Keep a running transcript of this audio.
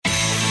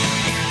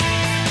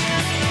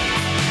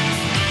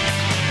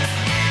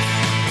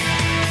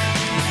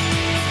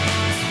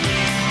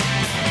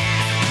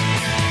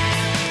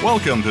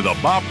Welcome to the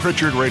Bob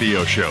Pritchard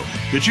Radio Show.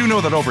 Did you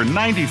know that over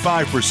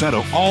 95%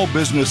 of all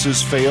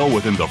businesses fail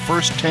within the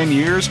first 10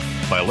 years?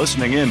 By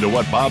listening in to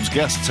what Bob's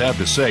guests have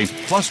to say,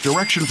 plus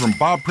direction from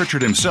Bob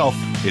Pritchard himself,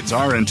 it's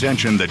our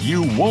intention that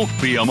you won't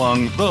be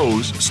among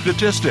those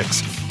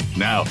statistics.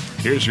 Now,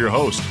 here's your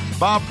host,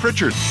 Bob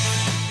Pritchard.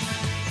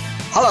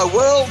 Hello,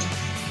 world.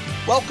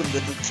 Welcome to the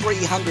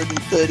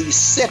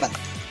 337th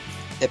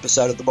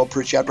episode of the Bob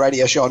Pritchard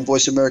Radio Show on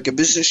Voice America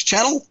Business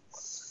Channel.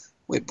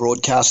 We're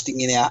broadcasting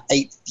in our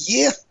 8th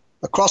year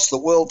across the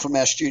world from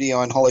our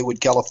studio in Hollywood,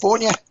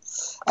 California.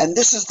 And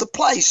this is the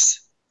place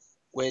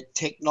where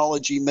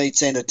technology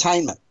meets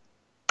entertainment.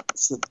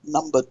 It's the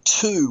number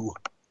 2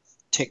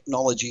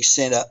 technology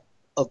center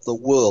of the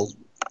world.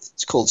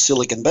 It's called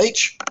Silicon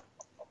Beach,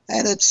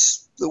 and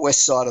it's the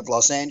west side of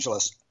Los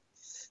Angeles.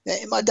 Now,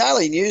 in my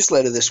daily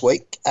newsletter this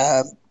week,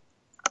 I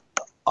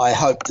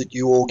hope that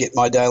you all get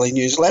my daily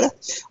newsletter.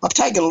 I've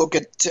taken a look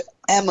at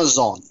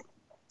Amazon.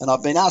 And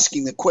I've been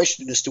asking the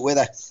question as to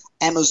whether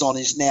Amazon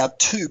is now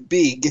too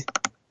big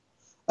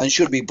and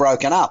should be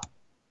broken up.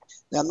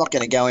 Now, I'm not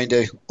going to go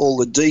into all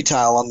the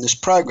detail on this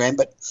program,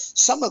 but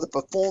some of the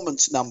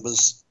performance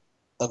numbers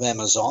of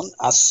Amazon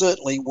are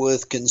certainly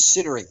worth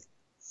considering.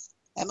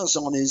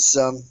 Amazon is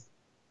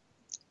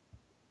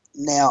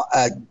now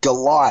a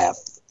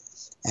Goliath,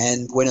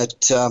 and when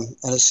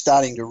it's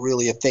starting to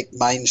really affect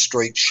Main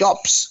Street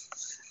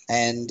shops,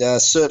 and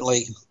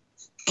certainly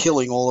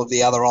killing all of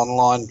the other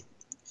online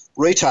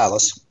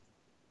retailers.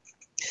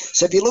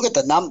 So if you look at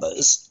the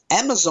numbers,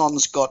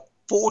 Amazon's got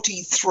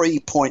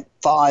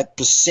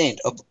 43.5%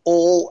 of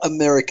all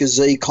America's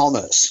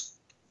e-commerce.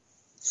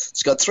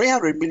 It's got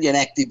 300 million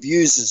active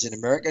users in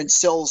America and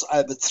sells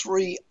over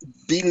 3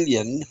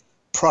 billion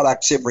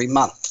products every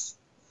month.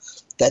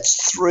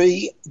 That's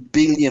 3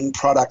 billion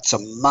products a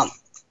month.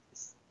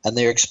 And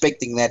they're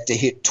expecting that to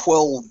hit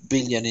 12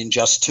 billion in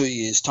just 2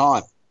 years'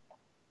 time.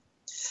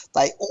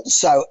 They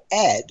also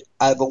add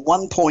over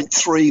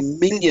 1.3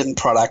 million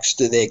products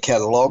to their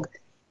catalogue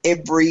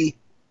every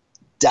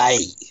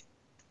day.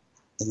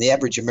 And the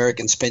average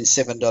American spends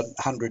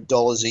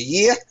 $700 a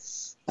year,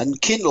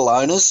 and Kindle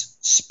owners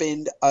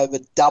spend over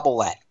double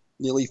that,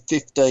 nearly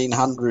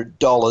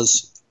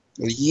 $1,500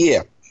 a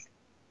year.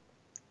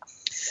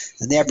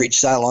 And the average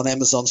sale on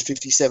Amazon's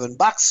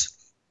 $57,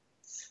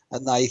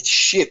 and they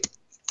ship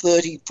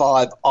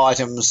 35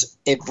 items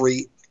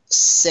every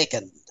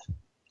second.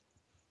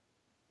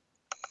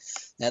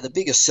 Now, the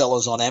biggest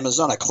sellers on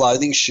Amazon are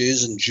clothing,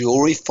 shoes and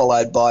jewelry,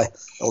 followed by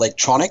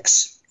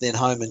electronics, then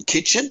home and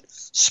kitchen,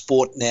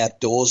 sport and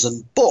outdoors,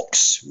 and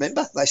books.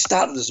 Remember, they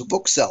started as a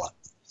bookseller.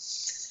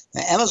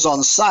 Now,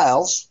 Amazon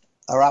sales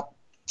are up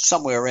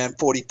somewhere around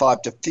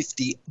 $45 to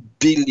 $50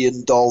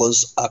 billion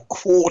a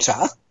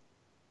quarter,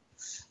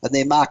 and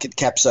their market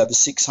cap's over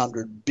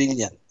 $600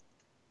 billion.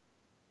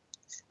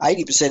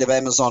 80% of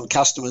Amazon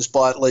customers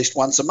buy at least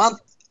once a month,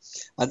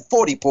 and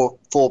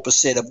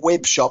 44% of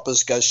web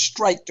shoppers go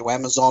straight to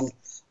Amazon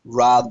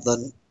rather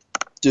than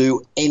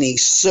do any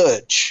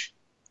search.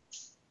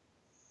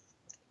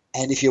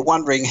 And if you're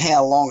wondering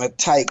how long it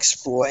takes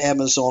for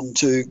Amazon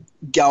to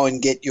go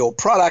and get your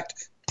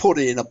product, put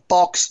it in a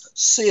box,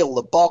 seal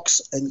the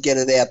box, and get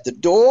it out the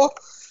door,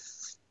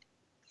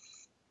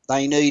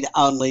 they need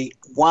only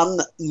 1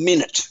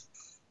 minute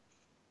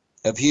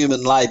of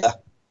human labour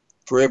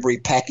for every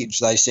package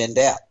they send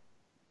out.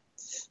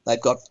 They've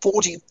got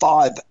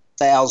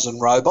 45,000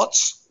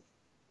 robots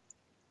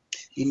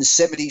in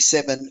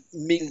 77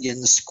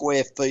 million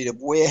square feet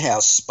of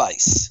warehouse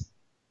space.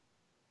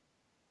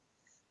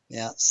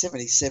 Now,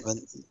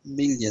 77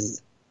 million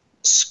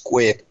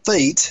square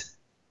feet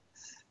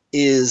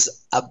is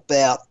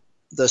about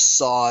the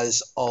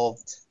size of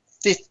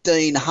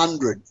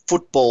 1,500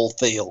 football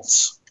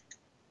fields.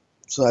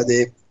 So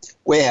their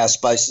warehouse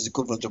space is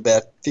equivalent to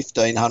about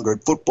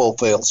 1,500 football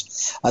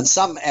fields. And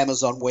some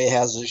Amazon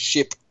warehouses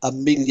ship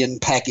 1 million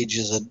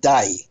packages a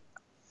day.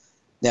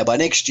 Now, by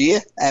next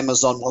year,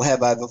 Amazon will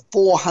have over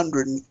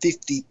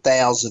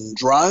 450,000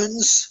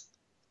 drones,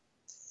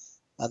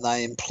 and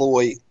they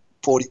employ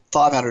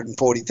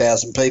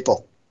 540,000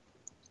 people.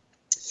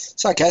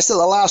 So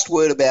the last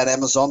word about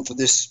Amazon for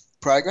this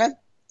program.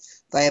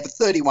 They have a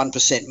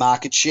 31%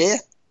 market share.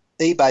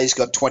 eBay's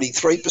got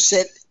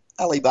 23%.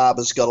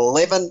 Alibaba's got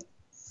 11%.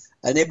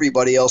 And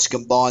everybody else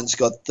combined's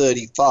got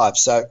 35%.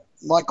 So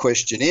my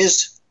question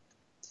is,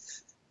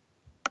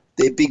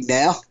 they're big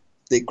now.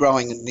 They're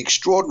growing at an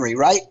extraordinary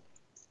rate.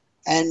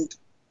 And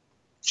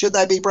should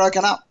they be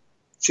broken up?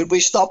 Should we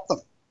stop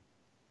them?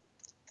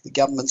 The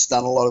government's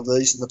done a lot of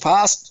these in the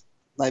past.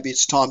 Maybe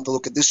it's time to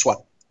look at this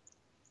one.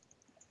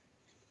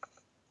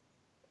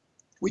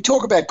 We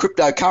talk about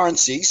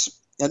cryptocurrencies,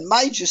 and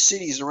major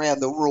cities around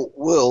the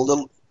world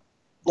are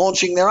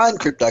launching their own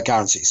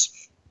cryptocurrencies.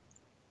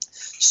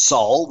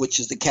 Seoul, which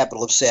is the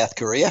capital of South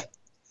Korea,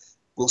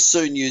 will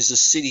soon use a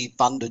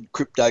city-funded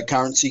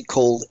cryptocurrency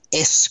called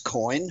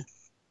S-Coin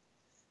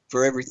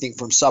for everything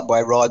from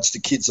subway rides to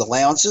kids'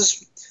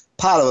 allowances,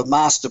 part of a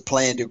master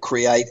plan to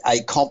create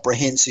a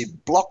comprehensive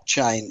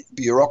blockchain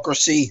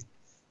bureaucracy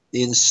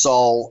in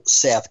Seoul,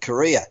 South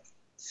Korea.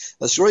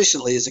 As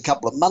recently as a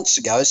couple of months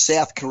ago,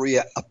 South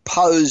Korea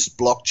opposed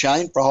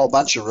blockchain for a whole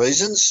bunch of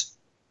reasons,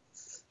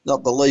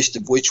 not the least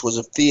of which was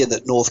a fear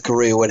that North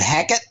Korea would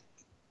hack it.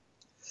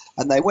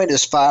 And they went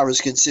as far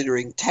as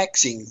considering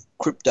taxing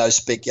crypto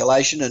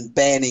speculation and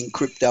banning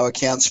crypto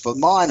accounts for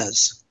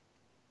miners.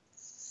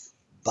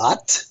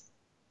 But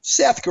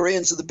South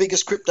Koreans are the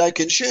biggest crypto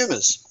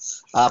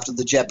consumers after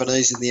the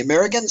Japanese and the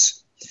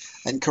Americans,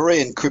 and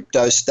Korean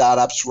crypto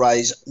startups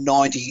raise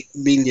 $90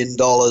 million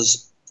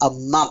a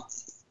month.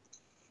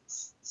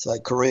 So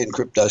Korean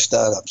crypto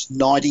startups,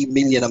 $90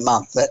 million a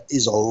month. That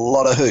is a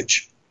lot of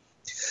hooch.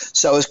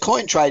 So as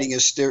coin trading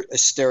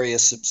hysteria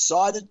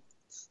subsided,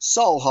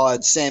 Seoul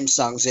hired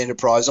Samsung's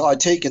enterprise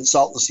IT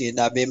consultancy in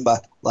November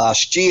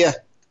last year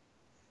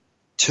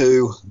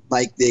to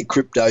make their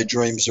crypto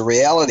dreams a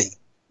reality.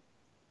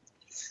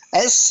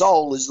 As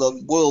Seoul is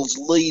the world's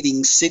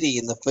leading city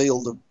in the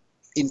field of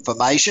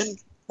information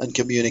and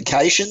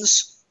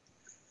communications,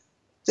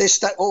 they're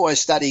always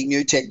studying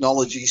new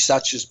technologies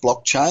such as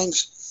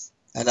blockchains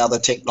and other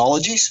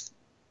technologies.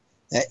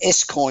 Now,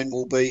 S-Coin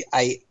will be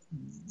a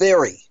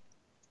very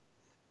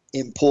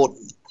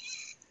important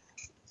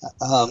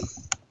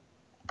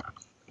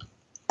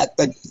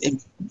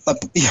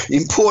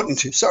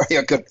sorry,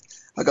 I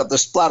got the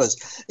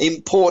splutters.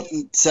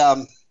 Important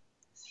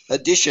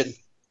addition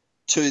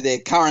to their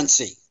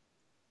currency.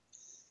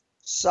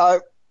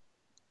 So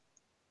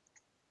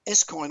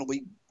S-Coin will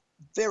be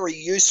very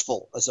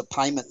useful as a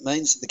payment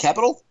means to the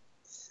capital,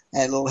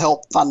 and it'll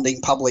help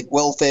funding public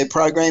welfare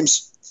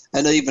programs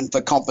and even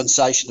for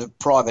compensation of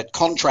private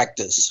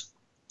contractors.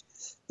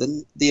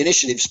 The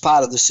initiative is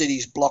part of the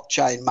city's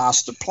blockchain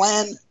master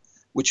plan,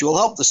 which will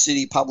help the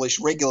city publish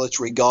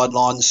regulatory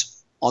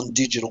guidelines on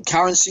digital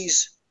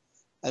currencies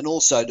and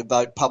also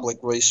devote public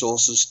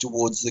resources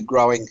towards the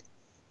growing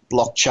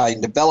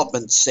blockchain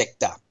development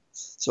sector.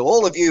 So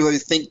all of you who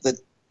think that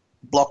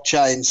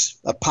blockchains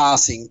are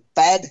passing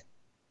fad,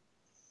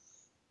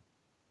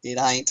 it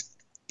ain't,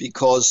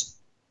 because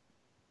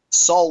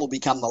Seoul will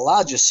become the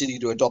largest city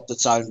to adopt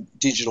its own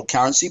digital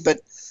currency, but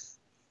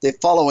they're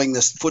following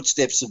the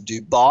footsteps of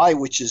Dubai,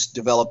 which is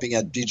developing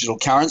a digital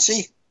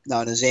currency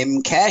known as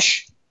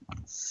Mcash,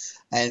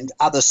 and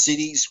other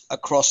cities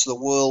across the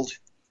world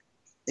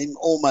in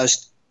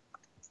almost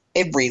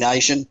every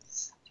nation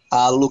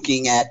are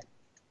looking at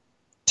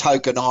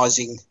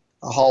tokenizing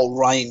a whole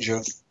range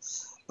of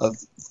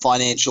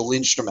financial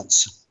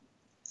instruments.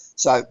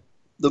 So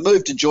the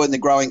move to join the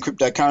growing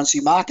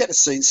cryptocurrency market has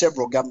seen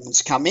several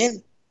governments come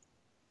in,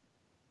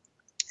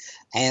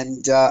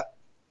 and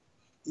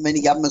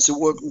many governments are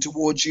working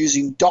towards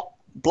using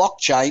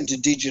blockchain to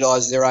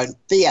digitize their own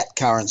fiat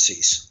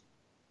currencies.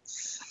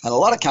 And a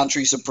lot of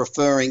countries are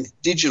preferring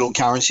digital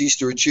currencies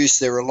to reduce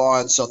their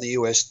reliance on the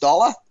US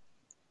dollar.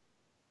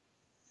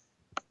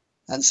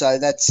 And so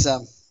that's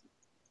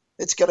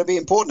it's going to be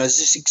important as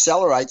this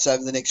accelerates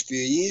over the next few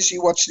years.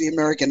 You watch the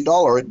American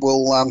dollar, it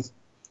will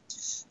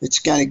it's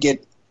going to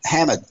get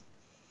hammered,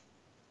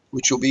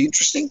 which will be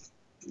interesting.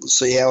 We'll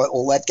see how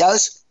all that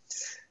goes.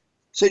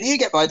 So do you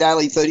get my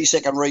daily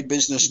 30-second read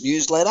business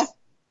newsletter?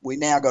 We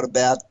now got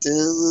about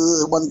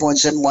 1.7,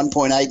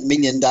 1.8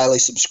 million daily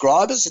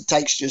subscribers. It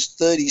takes just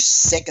 30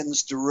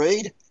 seconds to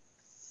read.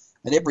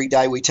 And every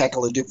day we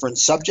tackle a different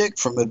subject,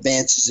 from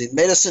advances in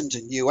medicine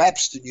to new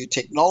apps to new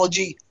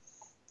technology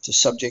to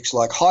subjects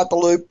like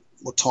Hyperloop,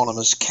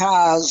 autonomous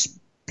cars,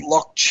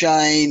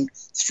 blockchain,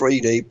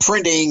 3D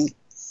printing,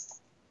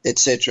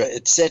 etc.,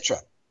 etc.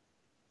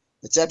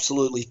 It's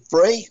absolutely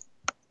free.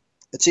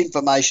 Its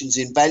information's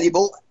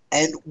invaluable,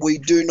 and we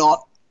do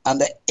not,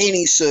 under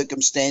any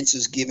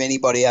circumstances, give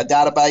anybody our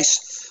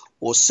database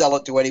or sell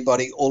it to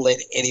anybody or let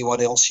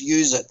anyone else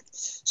use it.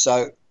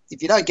 So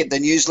if you don't get the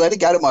newsletter,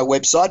 go to my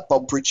website,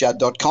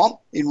 bobpritchard.com,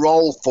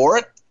 enroll for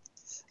it,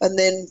 and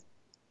then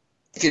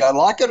if you don't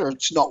like it or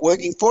it's not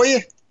working for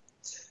you,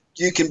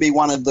 you can be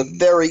one of the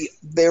very,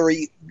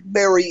 very,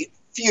 very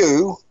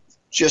few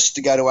just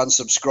to go to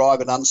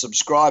unsubscribe and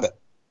unsubscribe it.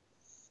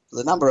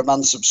 The number of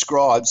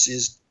unsubscribes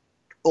is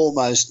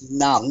almost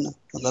none,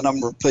 and the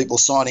number of people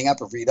signing up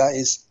every day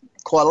is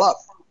quite a lot.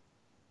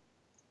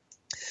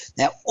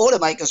 Now,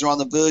 automakers are on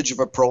the verge of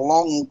a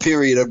prolonged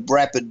period of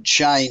rapid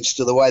change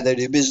to the way they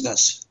do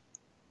business.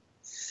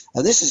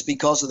 And this is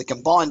because of the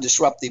combined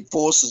disruptive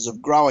forces of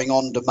growing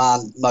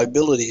on-demand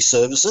mobility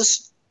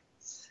services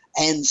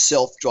and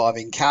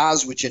self-driving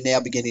cars, which are now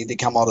beginning to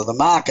come onto the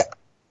market.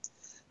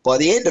 By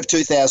the end of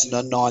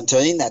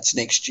 2019, that's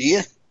next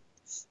year,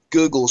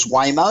 Google's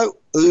Waymo,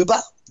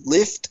 Uber,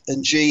 Lyft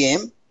and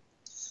GM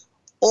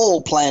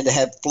all plan to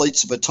have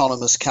fleets of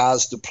autonomous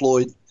cars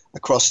deployed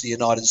across the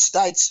United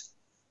States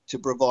to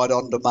provide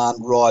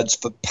on-demand rides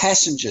for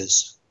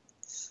passengers.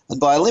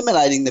 And by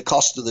eliminating the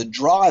cost of the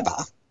driver,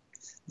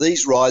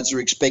 these rides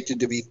are expected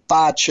to be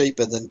far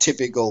cheaper than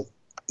typical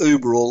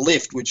Uber or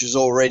Lyft, which is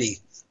already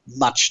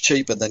much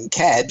cheaper than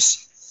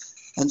cabs.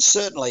 And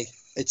certainly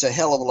it's a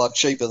hell of a lot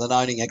cheaper than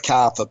owning a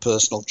car for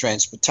personal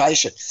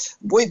transportation.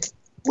 We've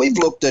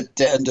looked at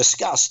and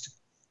discussed,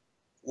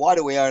 why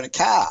do we own a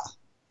car?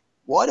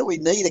 Why do we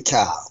need a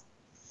car?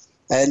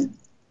 And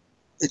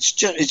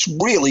it's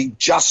really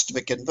just for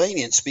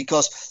convenience,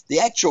 because the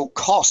actual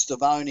cost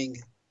of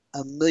owning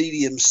a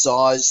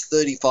medium-sized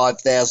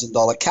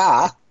 $35,000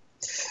 car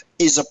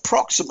is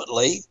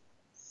approximately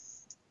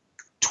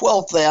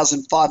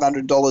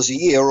 $12,500 a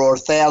year, or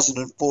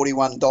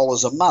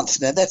 $1,041 a month.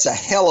 Now, that's a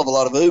hell of a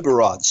lot of Uber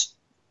rides.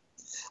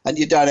 And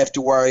you don't have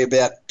to worry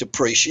about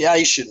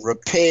depreciation,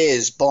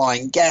 repairs,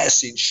 buying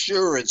gas,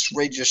 insurance,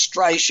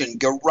 registration,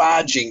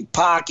 garaging,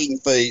 parking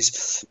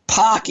fees,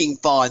 parking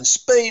fines,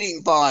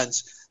 speeding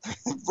fines,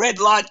 red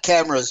light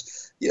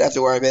cameras. You don't have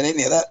to worry about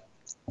any of that.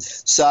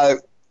 So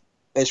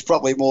it's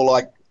probably more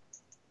like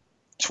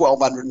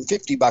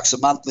 $1,250 a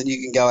month, then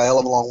you can go a hell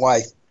of a long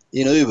way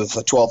in Uber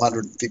for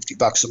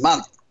 $1,250 a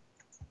month.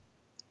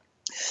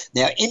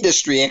 Now,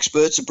 industry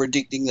experts are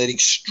predicting that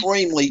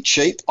extremely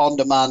cheap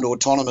on-demand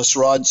autonomous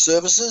ride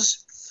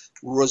services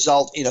will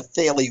result in a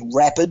fairly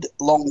rapid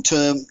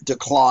long-term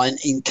decline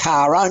in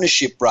car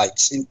ownership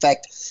rates. In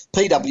fact,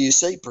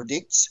 PwC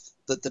predicts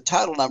that the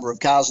total number of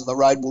cars on the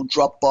road will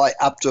drop by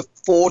up to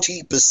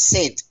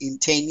 40% in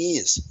 10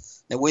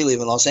 years. Now, we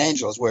live in Los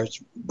Angeles, where it's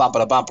bumper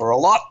to bumper a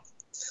lot.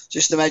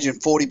 Just imagine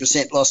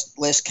 40%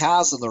 less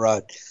cars on the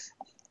road.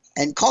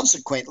 And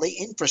consequently,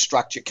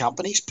 infrastructure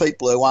companies,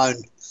 people who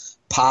own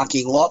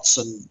parking lots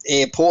and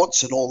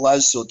airports and all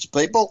those sorts of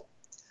people,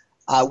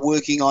 are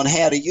working on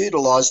how to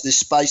utilise this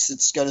space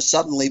that's going to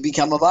suddenly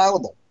become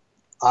available.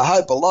 I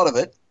hope a lot of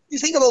it. You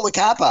think of all the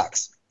car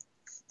parks,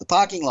 the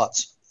parking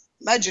lots.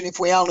 Imagine if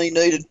we only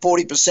needed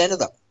 40% of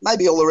them.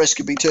 Maybe all the rest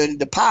could be turned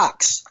into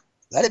parks.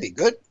 That'd be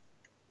good.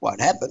 Won't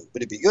happen,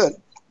 but it'd be good.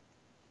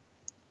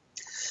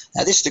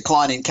 Now, this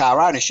decline in car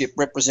ownership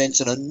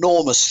represents an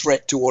enormous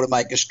threat to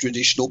automakers'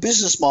 traditional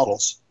business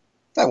models.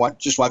 They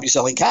won't be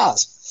selling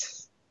cars.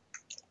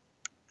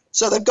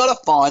 So they've got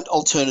to find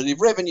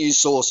alternative revenue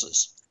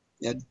sources.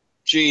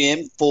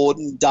 GM, Ford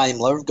and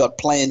Daimler have got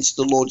plans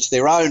to launch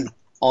their own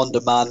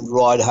on-demand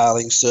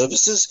ride-hailing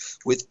services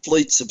with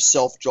fleets of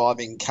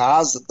self-driving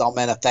cars that they'll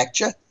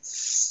manufacture,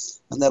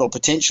 and that'll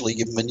potentially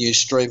give them a new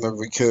stream of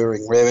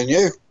recurring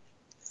revenue.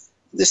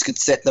 This could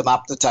set them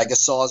up to take a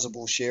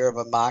sizable share of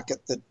a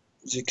market that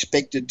is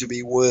expected to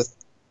be worth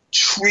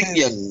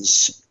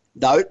trillions.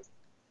 Note,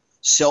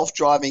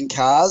 self-driving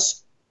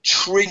cars,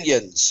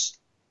 trillions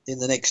in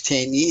the next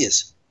 10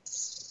 years.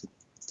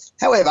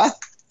 However,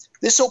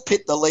 this will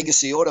pit the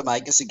legacy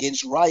automakers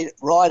against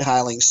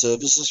ride-hailing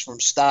services from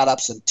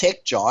startups and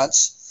tech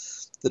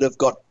giants that have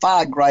got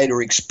far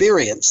greater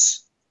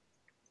experience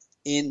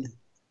in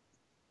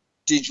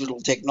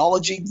digital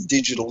technology,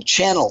 digital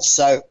channels.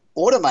 So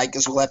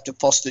automakers will have to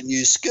foster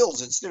new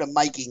skills. Instead of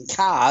making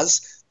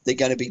cars, they're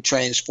going to be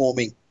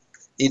transforming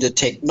into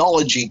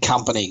technology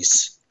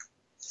companies.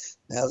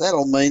 Now,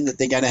 that'll mean that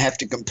they're going to have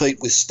to compete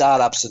with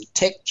startups and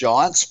tech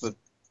giants for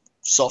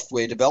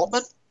software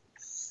development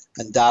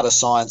and data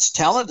science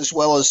talent, as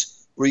well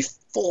as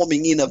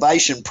reforming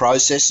innovation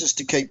processes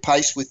to keep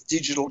pace with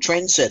digital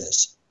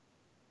trendsetters.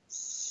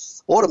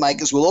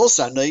 Automakers will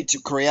also need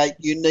to create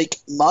unique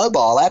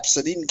mobile apps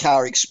and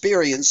in-car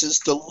experiences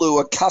to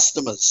lure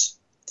customers.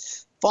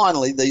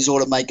 Finally, these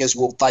automakers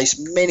will face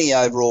many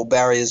overall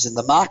barriers in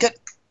the market,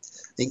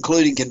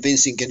 including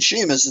convincing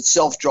consumers that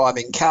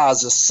self-driving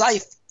cars are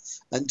safe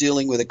and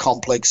dealing with a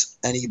complex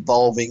and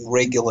evolving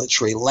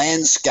regulatory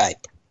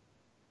landscape.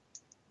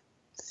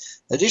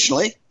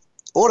 Additionally,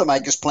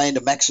 automakers plan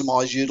to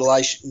maximise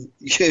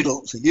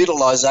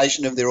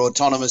utilisation of their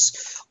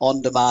autonomous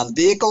on-demand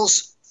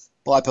vehicles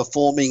by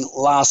performing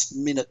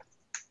last-minute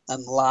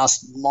and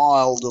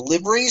last-mile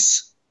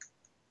deliveries,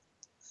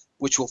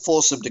 which will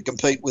force them to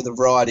compete with a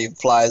variety of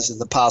players in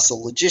the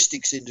parcel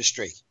logistics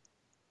industry.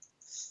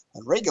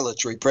 And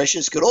regulatory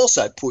pressures could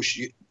also push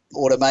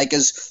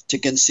automakers to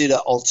consider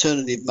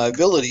alternative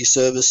mobility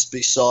service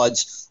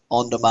besides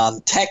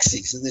on-demand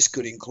taxis, and this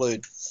could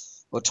include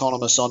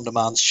autonomous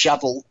on-demand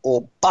shuttle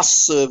or bus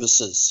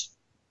services.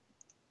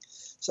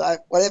 So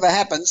whatever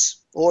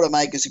happens,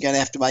 automakers are going to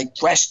have to make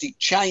drastic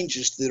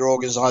changes to their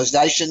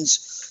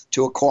organisations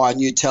to acquire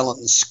new talent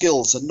and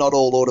skills, and not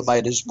all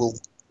automakers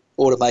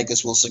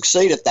will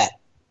succeed at that.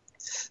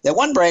 Now,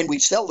 one brand we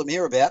seldom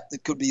hear about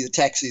that could be the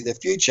taxi of the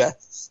future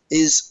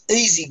is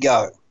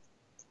EasyGo,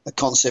 a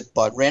concept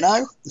by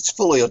Renault. It's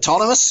fully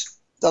autonomous,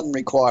 doesn't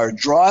require a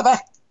driver.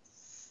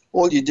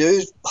 All you do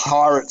is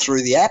hire it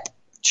through the app,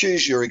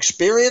 choose your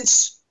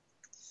experience.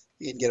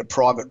 You can get a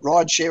private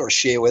ride share or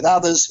share with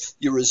others.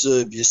 You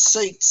reserve your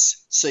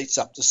seats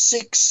up to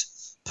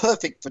 6,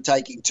 perfect for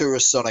taking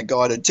tourists on a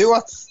guided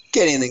tour.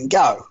 Get in and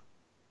go.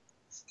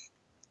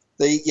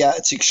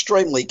 It's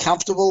extremely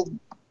comfortable,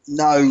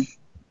 no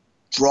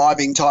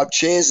driving type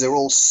chairs, they're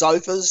all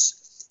sofas,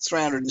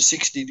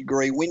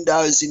 360-degree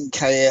windows,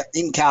 in-car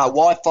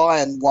Wi-Fi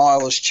and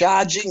wireless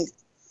charging.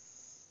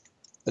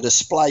 The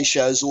display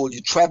shows all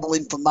your travel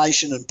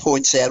information and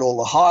points out all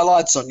the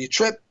highlights on your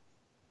trip.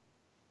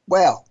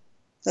 Wow,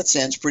 that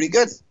sounds pretty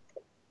good.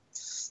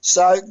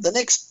 So the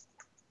next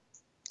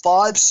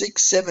 5,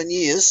 6, 7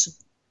 years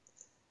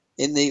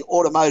in the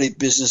automotive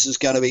business is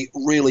going to be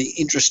really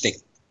interesting.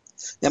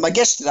 Now, my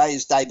guest today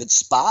is David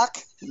Spark,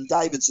 and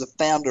David's the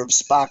founder of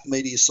Spark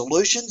Media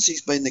Solutions.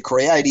 He's been the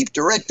creative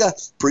director,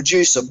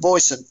 producer,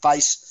 voice and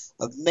face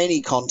of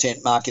many content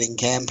marketing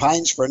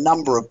campaigns for a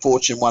number of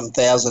Fortune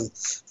 1000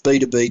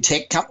 B2B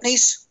tech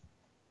companies.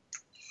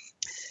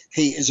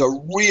 He is a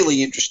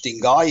really interesting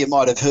guy. You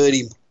might have heard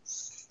him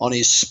on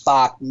his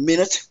Spark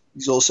Minute.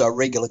 He's also a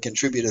regular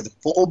contributor to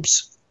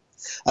Forbes.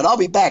 And I'll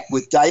be back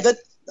with David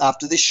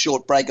after this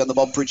short break on the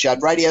Bob Pritchard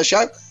Radio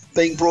Show,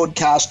 being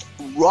broadcast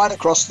right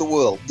across the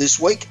world this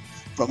week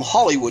from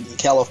Hollywood in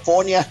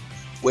California,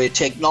 where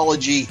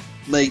technology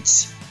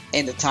meets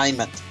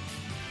entertainment.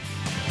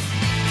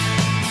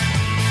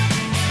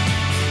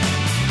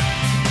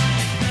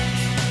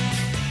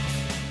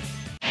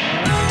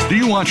 Do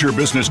you want your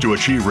business to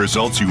achieve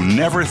results you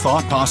never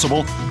thought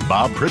possible?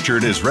 Bob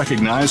Pritchard is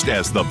recognized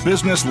as the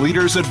Business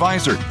Leader's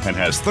Advisor and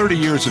has 30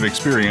 years of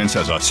experience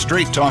as a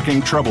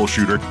straight-talking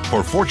troubleshooter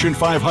for Fortune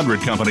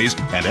 500 companies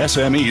and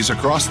SMEs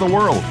across the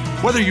world.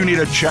 Whether you need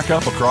a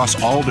checkup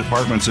across all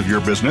departments of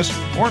your business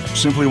or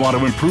simply want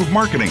to improve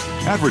marketing,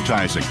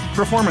 advertising,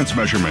 performance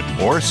measurement,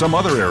 or some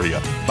other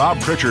area, Bob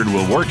Pritchard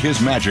will work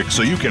his magic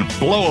so you can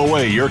blow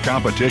away your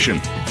competition.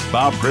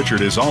 Bob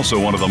Pritchard is also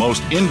one of the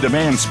most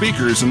in-demand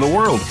speakers in the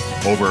world.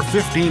 Over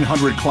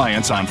 1,500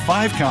 clients on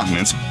 5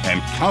 continents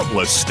and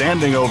countless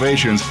standing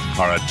ovations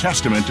are a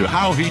testament to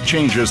how he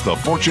changes the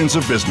fortunes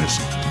of business.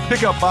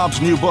 Pick up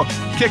Bob's new book,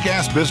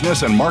 Kick-Ass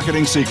Business and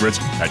Marketing Secrets,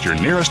 at your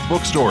nearest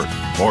bookstore,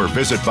 or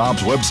visit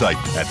Bob's website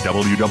at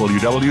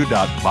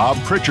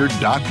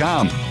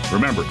www.bobpritchard.com.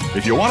 Remember,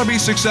 if you want to be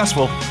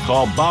successful,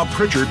 call Bob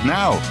Pritchard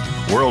now.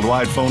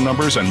 Worldwide phone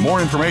numbers and more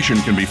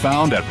information can be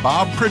found at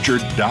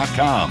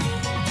bobpritchard.com.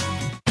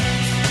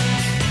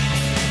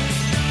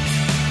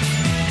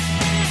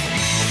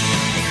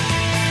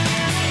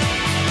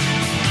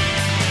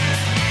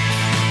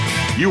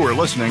 You are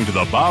listening to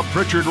the Bob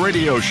Pritchard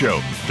Radio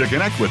Show. To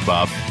connect with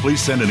Bob, please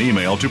send an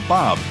email to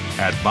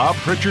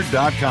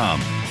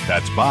bob@bobpritchard.com.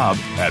 That's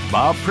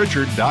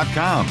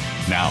bob@bobpritchard.com.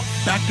 Now,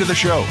 back to the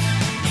show.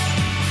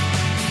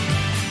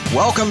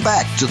 Welcome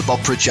back to the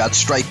Bob Pritchard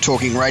Straight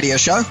Talking Radio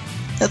Show.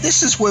 Now,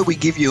 this is where we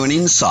give you an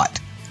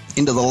insight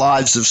into the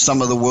lives of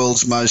some of the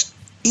world's most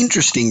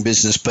interesting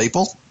business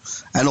people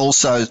and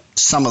also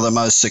some of the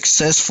most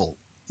successful.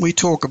 We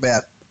talk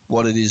about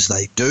what it is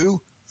they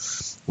do,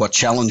 what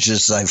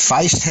challenges they've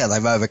faced, how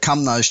they've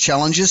overcome those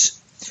challenges.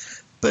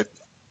 But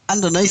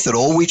underneath it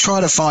all, we try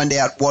to find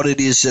out what it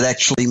is that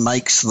actually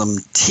makes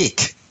them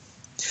tick.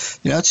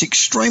 You know, it's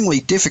extremely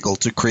difficult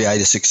to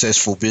create a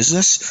successful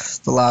business.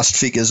 The last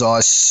figures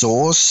I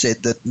saw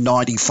said that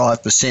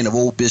 95% of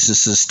all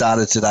businesses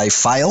started today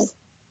fail.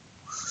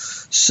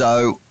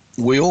 So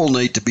we all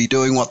need to be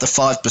doing what the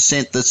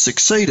 5% that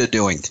succeed are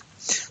doing.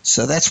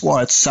 So that's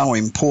why it's so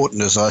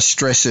important, as I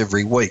stress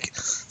every week,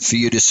 for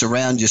you to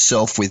surround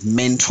yourself with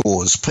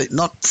mentors,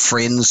 not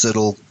friends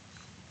that'll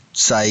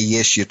say,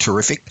 yes, you're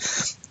terrific,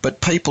 but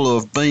people who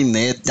have been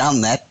there,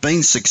 done that,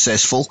 been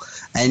successful,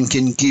 and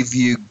can give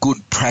you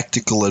good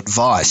practical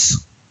advice.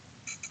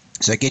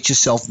 So get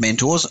yourself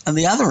mentors. And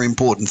the other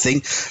important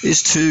thing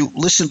is to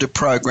listen to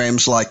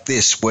programs like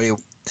this, where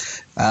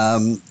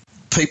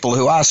people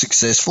who are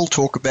successful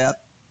talk about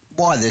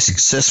why they're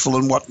successful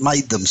and what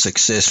made them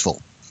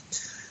successful.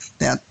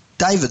 Now,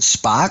 David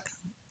Spark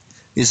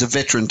is a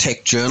veteran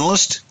tech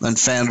journalist and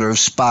founder of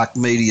Spark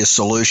Media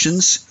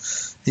Solutions.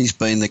 He's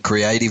been the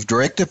creative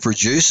director,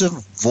 producer,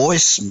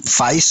 voice and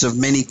face of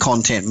many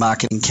content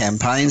marketing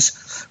campaigns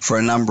for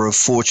a number of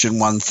Fortune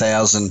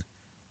 1000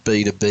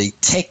 B2B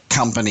tech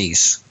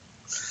companies.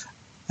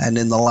 And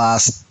in the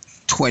last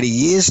 20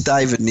 years,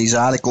 David and his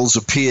articles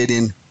appeared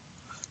in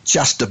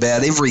just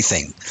about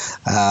everything.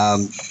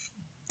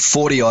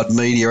 40-odd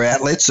media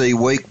outlets,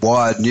 eWeek,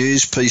 Wired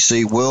News,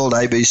 PC World,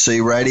 ABC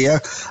Radio,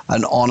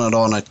 and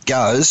on it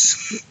goes.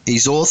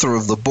 He's author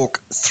of the book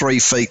 3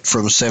 Feet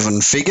from 7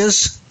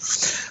 Figures,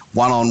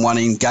 one-on-one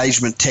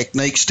engagement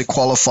techniques to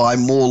qualify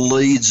more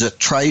leads at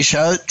trade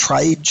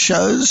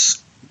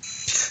shows.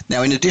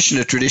 Now, in addition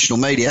to traditional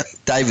media,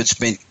 David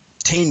spent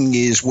 10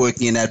 years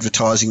working in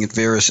advertising at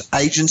various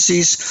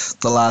agencies,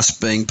 the last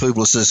being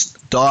Publicis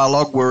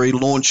Dialogue, where he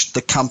launched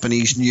the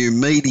company's new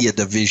media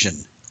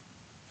division.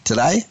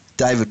 Today,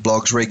 David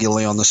blogs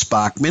regularly on the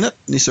Spark Minute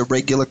and is a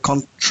regular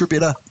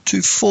contributor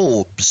to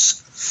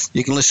Forbes.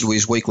 You can listen to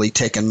his weekly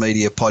tech and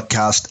media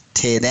podcast,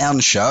 Tear Down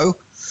Show,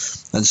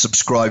 and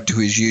subscribe to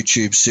his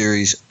YouTube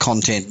series,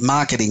 Content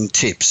Marketing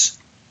Tips.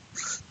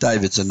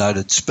 David's a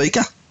noted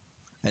speaker,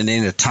 an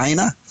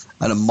entertainer,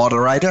 and a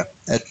moderator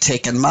at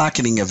tech and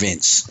marketing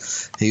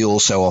events. He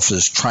also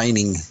offers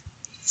training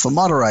for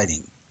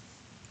moderating.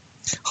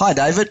 Hi,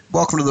 David.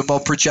 Welcome to the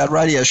Bob Pritchard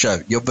Radio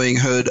Show. You're being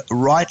heard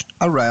right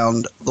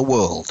around the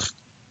world.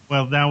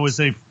 Well, that was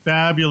a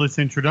fabulous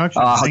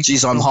introduction. Oh,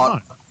 geez, I'm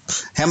hot.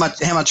 How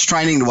much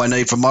training do I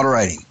need for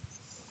moderating?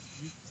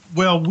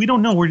 Well, we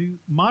don't know.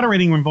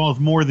 Moderating involves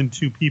more than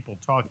 2 people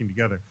talking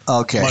together.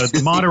 Okay. But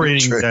the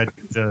moderating that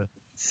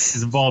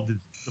is involved is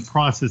the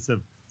process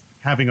of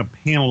having a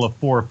panel of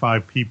 4 or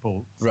 5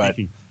 people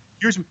speaking. Right.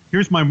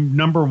 here's my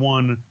number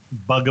one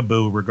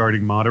bugaboo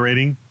regarding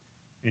moderating,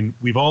 and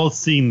we've all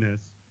seen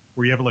this,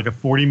 where you have like a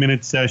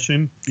 40-minute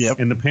session,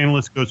 and the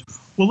panelist goes,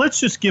 well, let's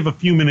just give a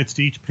few minutes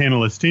to each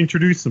panelist to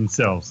introduce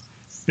themselves.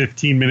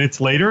 15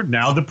 minutes later,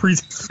 now the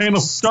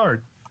panel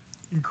starts.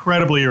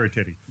 Incredibly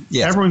irritating.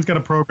 Yeah. Everyone's got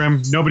a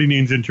program. Nobody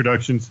needs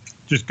introductions.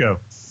 Just go.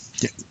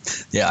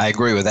 Yeah, I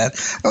agree with that.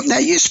 Now,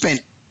 you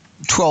spent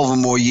 12 or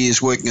more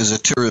years working as a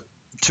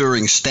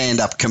touring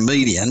stand-up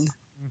comedian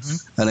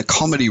and a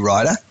comedy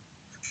writer.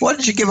 Why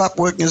did you give up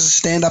working as a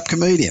stand-up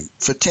comedian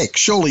for tech?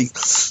 Surely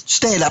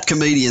stand-up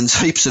comedians,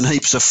 heaps and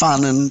heaps of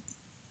fun, and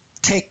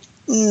tech,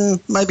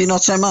 maybe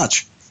not so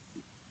much.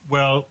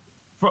 Well,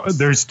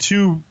 there's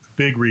two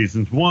big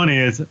reasons. One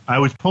is I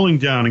was pulling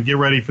down, and get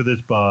ready for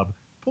this, Bob,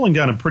 pulling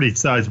down a pretty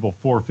sizable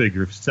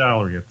four-figure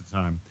salary at the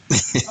time.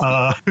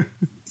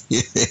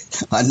 Yeah,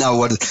 I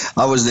know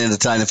I was an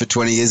entertainer for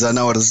 20 years. I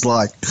know what it's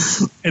like.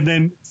 And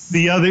then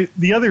the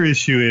other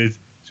issue is,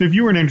 so if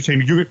you were an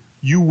entertainer,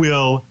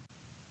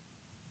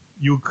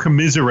 you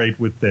commiserate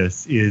with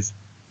this, is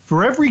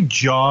for every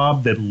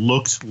job that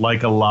looks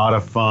like a lot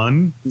of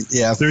fun,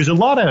 there's a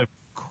lot of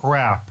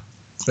crap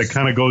that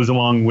kind of goes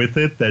along with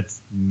it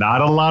that's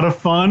not a lot of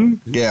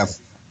fun. Yeah.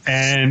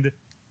 And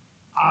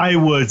I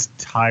was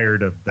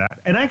tired of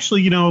that. And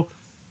actually,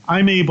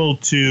 I'm able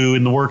to,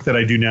 in the work that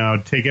I do now,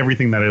 take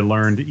everything that I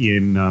learned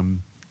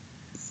in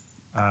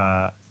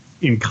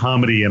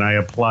comedy and I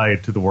apply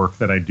it to the work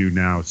that I do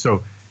now.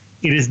 So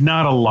it is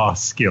not a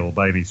lost skill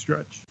by any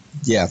stretch.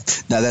 Yeah,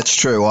 no, that's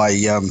true.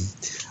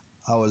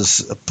 I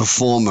was a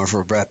performer for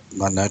about,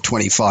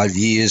 25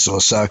 years or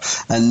so.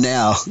 And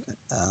now,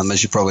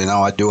 as you probably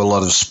know, I do a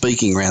lot of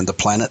speaking around the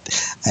planet.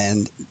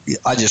 And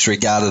I just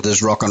regard it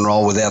as rock and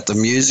roll without the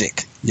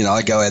music.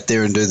 I go out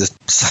there and do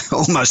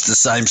almost the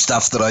same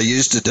stuff that I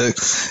used to do,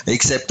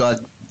 except I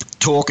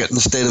talk it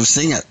instead of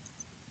sing it.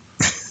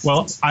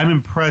 Well, I'm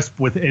impressed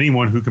with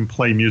anyone who can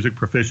play music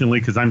proficiently,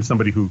 because I'm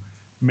somebody who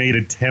made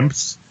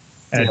attempts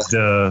at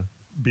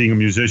being a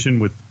musician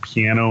with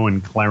piano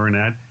and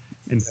clarinet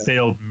and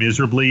failed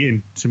miserably.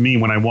 And to me,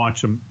 when I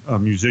watch a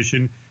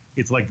musician,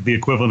 it's like the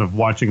equivalent of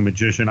watching a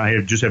magician. I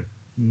just have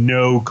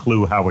no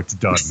clue how it's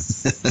done.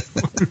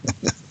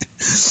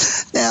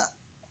 Now,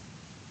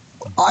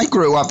 I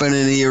grew up in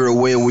an era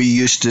where we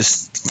used to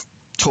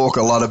talk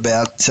a lot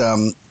about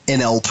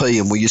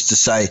NLP, and we used to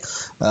say,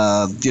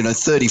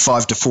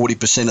 35 to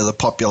 40% of the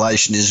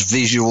population is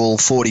visual,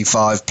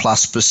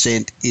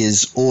 45+%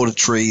 is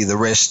auditory, the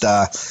rest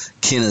are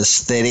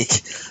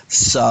kinesthetic.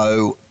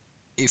 So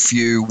if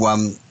you,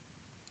 not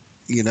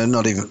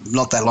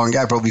that long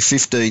ago, probably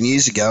 15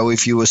 years ago,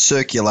 if you were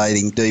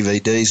circulating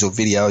DVDs or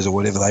videos or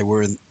whatever they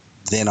were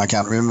then, I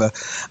can't remember,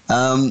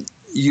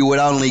 you would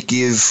only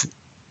give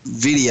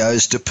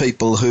videos to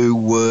people who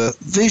were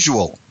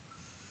visual,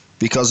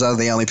 because they're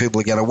the only people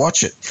who are going to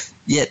watch it.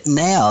 Yet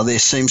now there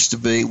seems to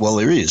be,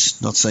 there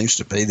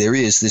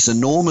is this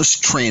enormous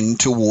trend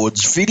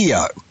towards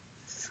video.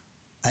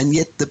 And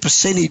yet the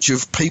percentage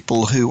of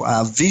people who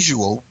are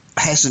visual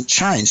hasn't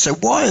changed. So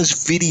why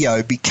has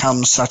video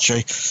become such a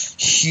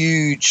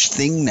huge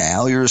thing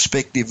now,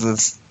 irrespective of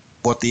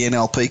what the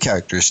NLP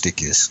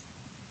characteristic is?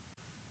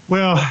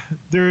 Well,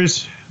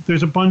 there's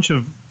a bunch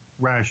of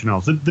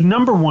rationales. The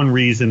number one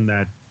reason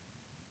that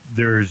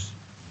there's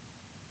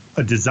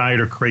a desire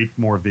to create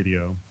more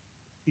video,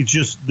 it's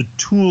just the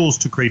tools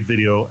to create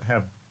video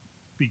have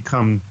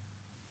become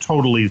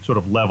totally sort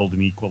of leveled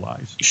and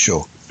equalized.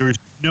 Sure. There's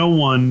no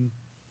one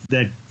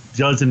that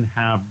doesn't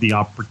have the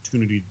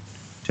opportunity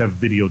to have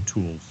video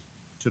tools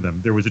to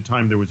them. There was a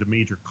time there was a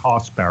major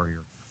cost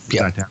barrier for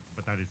that to happen,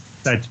 but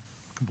that's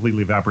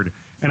completely evaporated.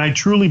 And I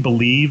truly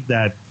believe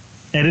that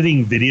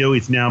editing video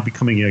is now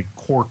becoming a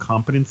core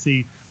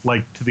competency,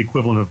 like to the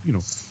equivalent of,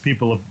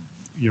 people of,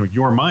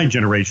 your my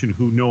generation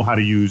who know how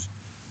to use,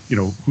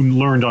 who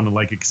learned on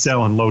like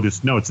Excel and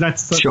Lotus Notes.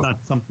 That's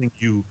not something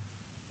you,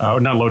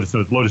 not Lotus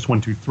Notes, Lotus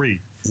 1-2-3.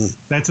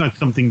 That's not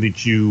something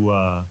that you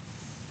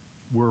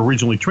were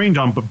originally trained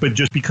on, but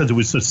just because it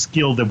was a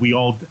skill that we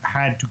all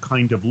had to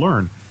kind of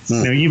learn.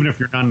 Even if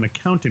you're not an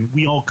accountant,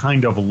 we all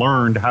kind of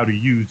learned how to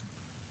use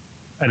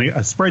a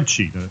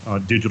spreadsheet, a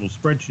digital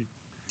spreadsheet.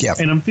 Yeah.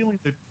 And I'm feeling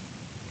that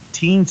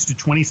teens to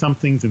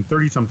 20-somethings and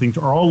 30-somethings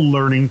are all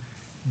learning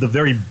the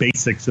very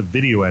basics of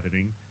video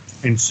editing.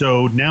 And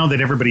so now that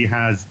everybody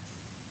has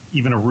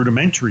even a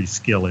rudimentary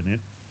skill in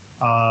it,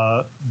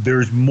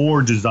 there's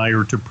more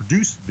desire to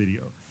produce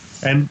video.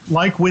 And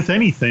like with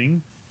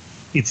anything,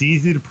 it's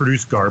easy to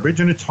produce garbage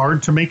and it's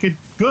hard to make it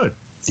good.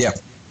 Yeah.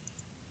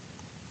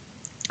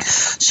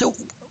 So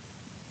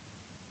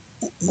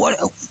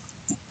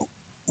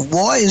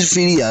why is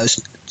video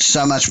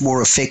so much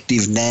more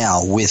effective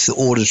now with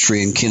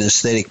auditory and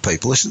kinesthetic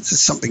people? It's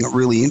something that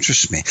really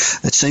interests me.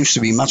 It seems to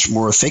be much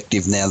more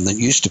effective now than it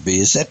used to be.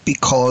 Is that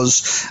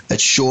because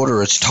it's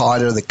shorter, it's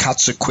tighter, the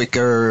cuts are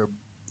quicker,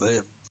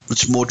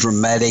 it's more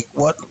dramatic?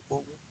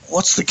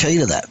 What's the key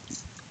to that?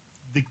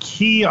 The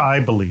key, I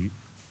believe,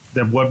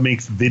 that what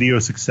makes video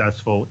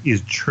successful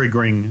is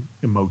triggering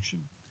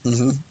emotion.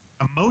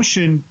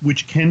 Emotion,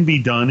 which can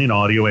be done in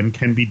audio and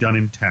can be done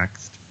in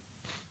text,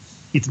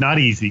 it's not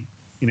easy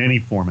in any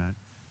format,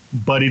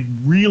 but it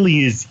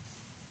really is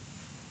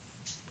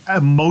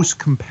most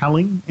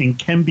compelling and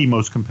can be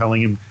most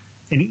compelling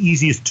and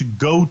easiest to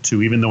go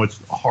to, even though it's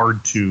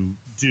hard to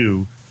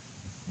do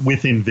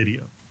within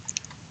video.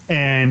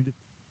 And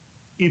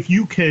if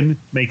you can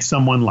make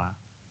someone laugh,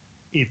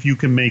 if you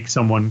can make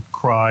someone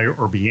cry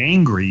or be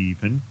angry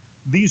even,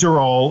 these are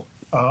all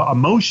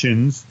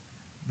emotions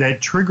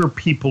that trigger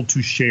people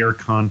to share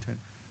content.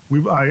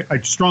 I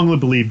strongly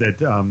believe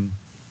that,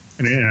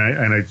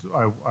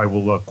 I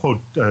will quote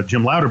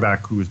Jim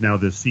Louderback, who is now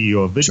the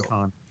CEO of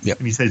VidCon, Yep.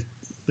 and he says,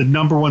 the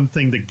number one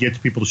thing that gets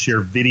people to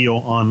share video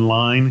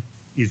online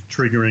is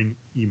triggering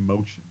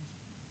emotions.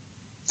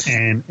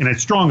 And a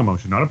strong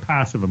emotion, not a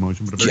passive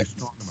emotion, but a very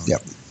strong emotion.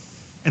 Yep.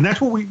 And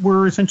that's what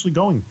we're essentially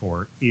going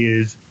for,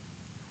 is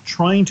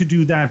trying to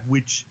do that,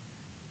 which,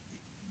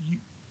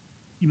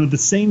 the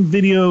same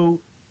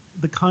video,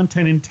 the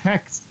content in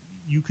text,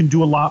 you can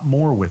do a lot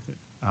more with it.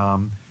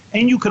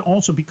 And you can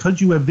also,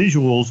 because you have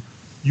visuals,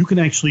 you can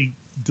actually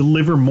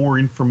deliver more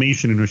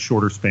information in a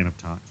shorter span of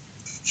time.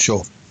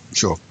 Sure.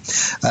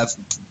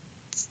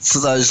 For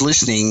those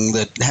listening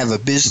that have a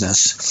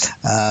business,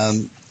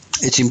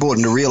 it's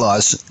important to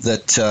realize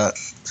that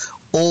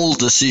all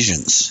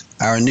decisions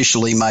are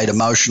initially made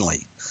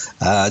emotionally.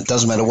 It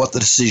doesn't matter what the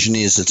decision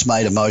is, it's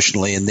made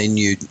emotionally, and then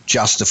you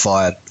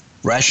justify it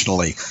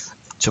rationally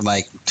to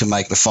make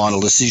the final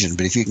decision.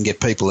 But if you can get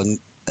people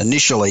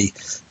initially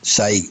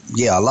say,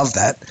 yeah, I love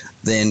that,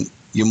 then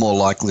you're more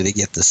likely to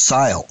get the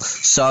sale.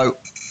 So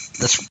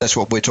that's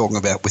what we're talking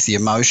about with the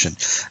emotion.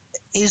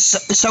 Is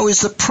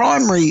the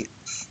primary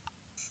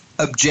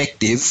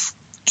objective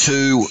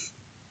to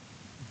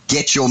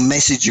get your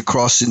message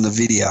across in the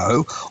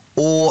video,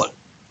 or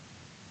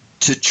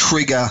to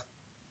trigger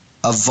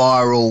a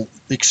viral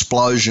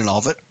explosion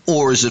of it,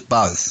 or is it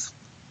both?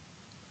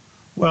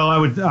 Well,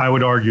 I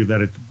would argue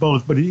that it's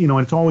both, but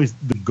it's always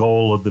the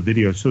goal of the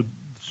video. So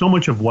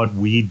much of what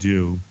we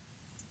do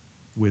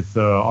with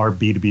our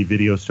B2B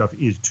video stuff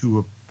is to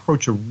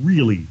approach a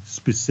really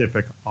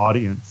specific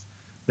audience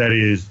that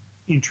is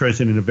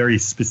interested in a very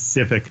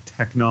specific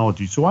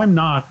technology. So I'm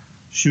not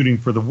shooting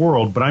for the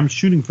world, but I'm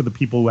shooting for the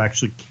people who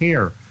actually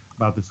care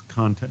about this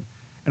content.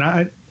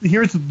 And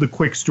here's the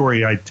quick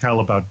story I tell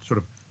about sort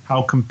of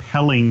how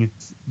compelling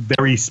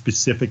very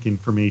specific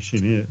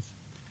information is.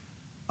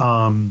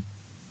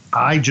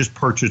 I just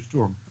purchased,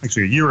 or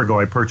actually a year ago,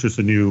 I purchased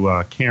a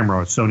new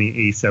camera, a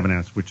Sony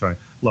A7S, which I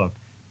loved.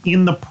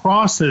 In the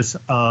process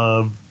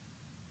of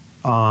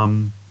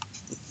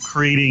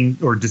creating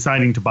or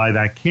deciding to buy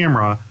that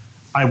camera,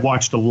 I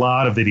watched a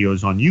lot of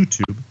videos on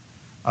YouTube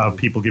of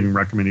people giving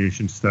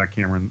recommendations to that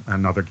camera and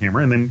another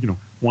camera. And then,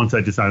 once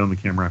I decided on the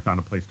camera, I found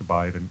a place to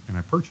buy it and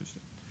I purchased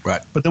it.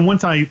 Right. But then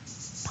once I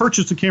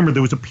purchased the camera,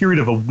 there was a period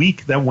of a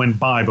week that went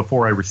by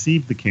before I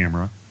received the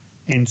camera.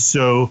 And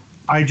so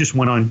I just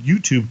went on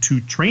YouTube to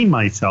train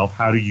myself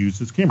how to use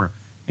this camera.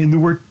 And there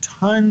were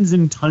tons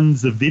and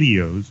tons of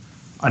videos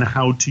on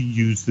how to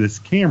use this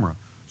camera.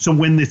 So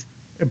when this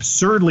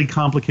absurdly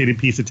complicated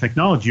piece of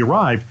technology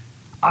arrived,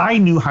 I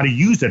knew how to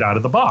use it out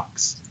of the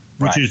box,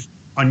 which is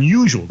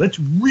unusual. That's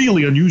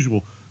really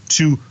unusual,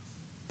 to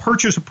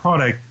purchase a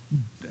product,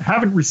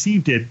 haven't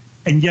received it,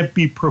 and yet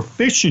be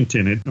proficient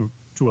in it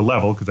to a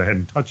level, because I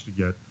hadn't touched it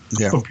yet,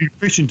 but be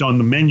proficient on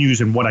the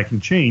menus and what I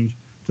can change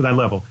to that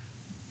level.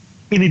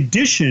 In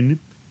addition,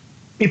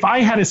 if I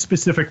had a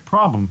specific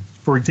problem,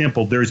 for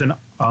example, there's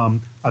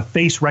a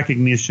face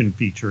recognition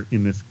feature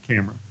in this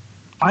camera,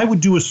 I would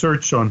do a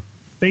search on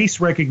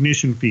face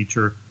recognition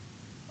feature,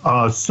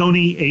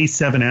 Sony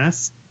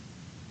A7S,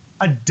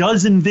 a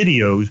dozen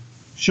videos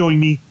showing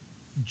me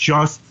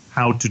just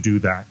how to do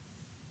that.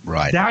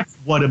 Right. That's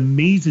what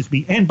amazes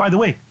me. And by the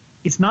way,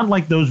 it's not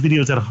like those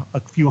videos had a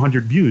few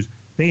hundred views.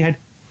 They had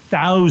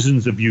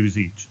thousands of views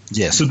each.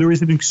 Yes. So there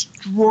is an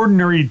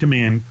extraordinary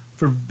demand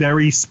for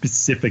very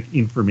specific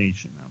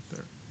information out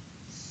there.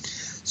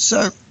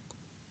 So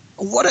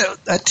what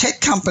are tech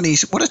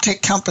companies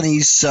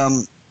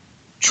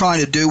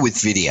trying to do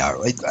with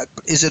video?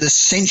 Is it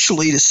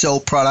essentially to sell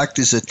product?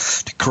 Is it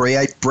to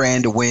create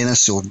brand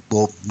awareness, or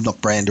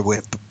not brand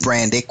awareness, but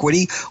brand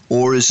equity?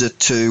 Or is it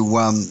to,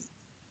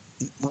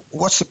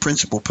 what's the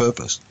principal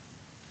purpose?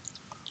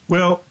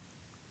 Well,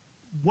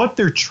 what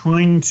they're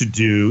trying to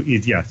do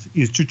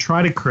is to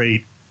try to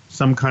create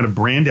some kind of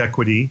brand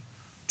equity,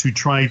 to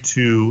try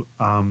to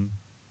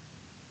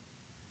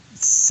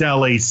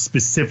sell a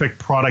specific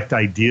product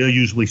idea,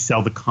 usually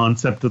sell the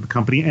concept of the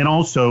company, and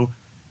also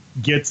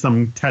get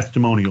some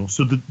testimonials.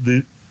 So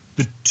the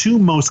two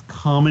most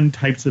common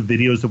types of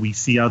videos that we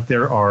see out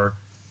there are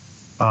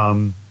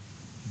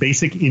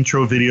basic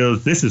intro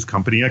videos. This is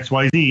company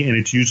XYZ, and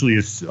it's usually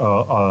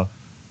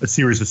a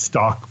series of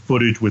stock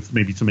footage with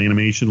maybe some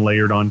animation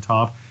layered on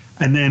top,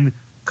 and then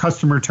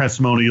customer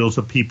testimonials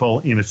of people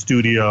in a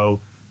studio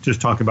just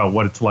talking about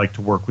what it's like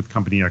to work with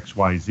company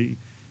XYZ.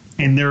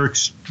 And they're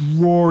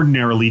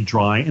extraordinarily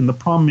dry. And the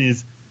problem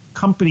is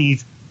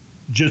companies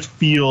just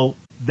feel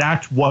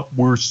that's what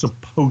we're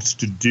supposed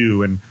to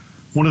do. And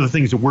one of the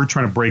things that we're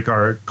trying to break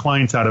our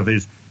clients out of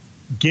is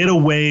get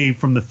away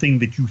from the thing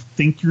that you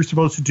think you're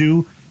supposed to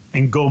do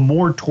and go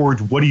more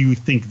towards what do you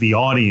think the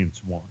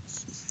audience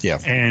wants. Yeah.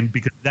 And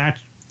because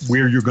that's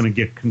where you're going to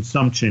get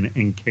consumption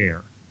and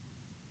care.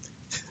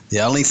 The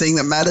only thing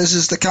that matters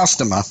is the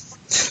customer.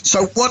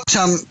 So what,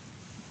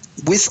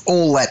 with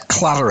all that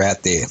clutter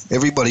out there,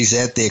 everybody's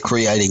out there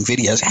creating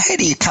videos, how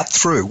do you cut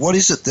through? What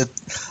is it that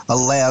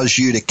allows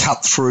you to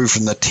cut through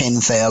from the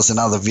 10,000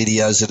 other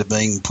videos that are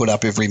being put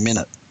up every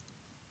minute?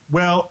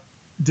 Well,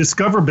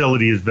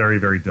 discoverability is very,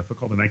 very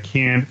difficult, and I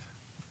can't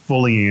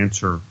fully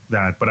answer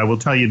that. But I will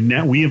tell you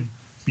now, we have,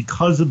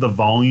 because of the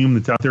volume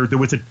that's out there, there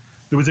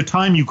was a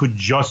time you could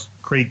just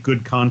create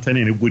good content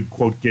and it would,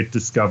 quote, get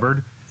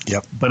discovered.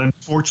 Yep. But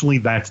unfortunately,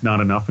 that's not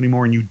enough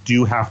anymore, and you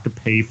do have to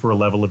pay for a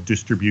level of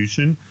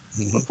distribution.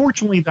 Mm-hmm. But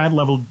fortunately,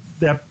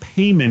 that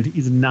payment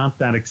is not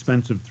that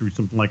expensive through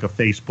something like a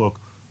Facebook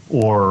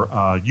or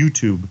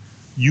YouTube.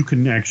 You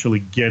can actually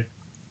get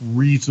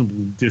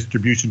reasonable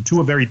distribution to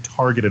a very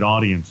targeted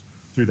audience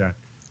through that.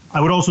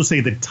 I would also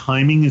say that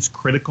timing is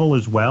critical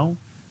as well,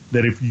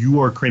 that if you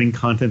are creating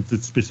content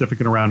that's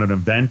specific around an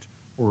event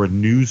or a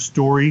news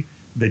story,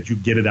 that you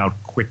get it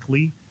out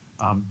quickly.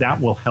 That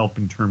will help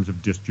in terms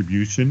of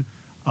distribution.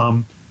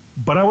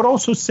 But I would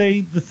also say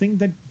the thing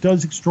that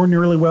does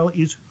extraordinarily well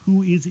is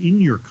who is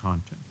in your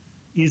content.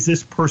 Is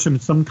this person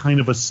some kind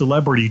of a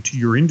celebrity to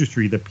your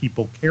industry that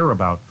people care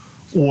about?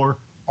 Or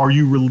are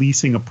you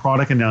releasing a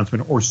product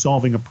announcement or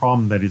solving a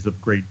problem that is of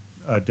great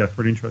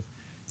desperate interest?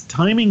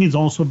 Timing is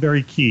also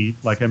very key,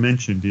 like I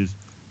mentioned, is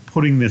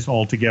putting this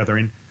all together.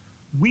 And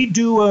we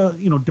do,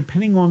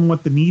 depending on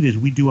what the need is,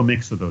 we do a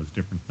mix of those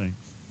different things.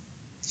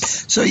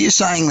 So you're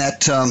saying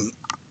that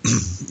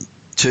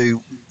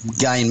to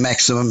gain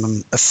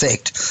maximum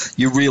effect,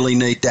 you really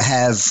need to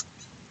have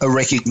a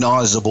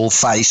recognizable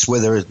face,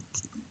 whether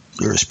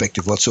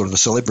irrespective of what sort of a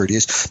celebrity it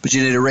is, but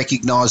you need a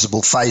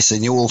recognizable face,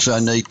 and you also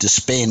need to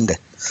spend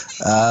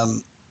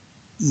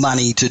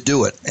money to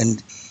do it.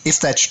 And if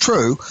that's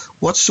true,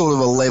 what sort of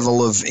a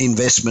level of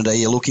investment are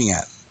you looking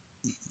at?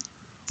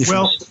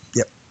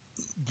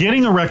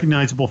 Getting a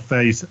recognizable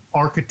face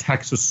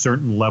architects a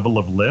certain level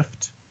of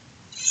lift.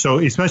 So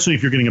especially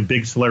if you're getting a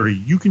big celebrity,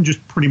 you can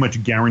just pretty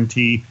much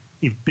guarantee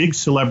if big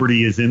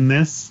celebrity is in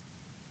this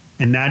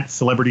and that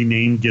celebrity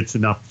name gets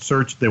enough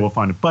search, they will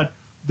find it. But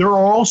there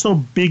are also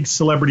big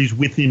celebrities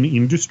within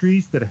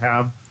industries that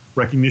have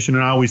recognition.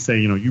 And I always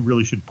say, you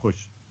really should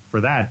push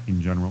for that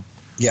in general.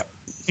 Yeah.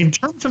 In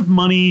terms of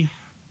money,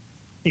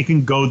 it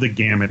can go the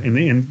gamut. And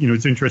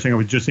it's interesting. I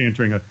was just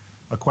answering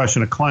a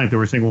question, a client, they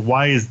were saying, well,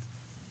 why is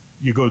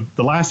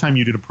the last time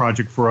you did a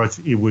project for us,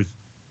 it was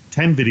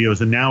 10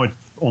 videos and now it's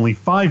only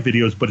 5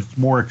 videos, but it's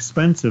more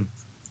expensive.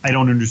 I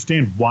don't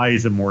understand. Why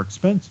is it more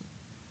expensive?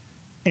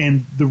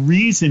 And the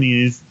reason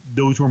is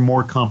those were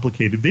more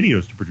complicated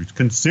videos to produce,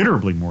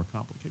 considerably more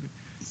complicated.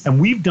 And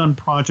we've done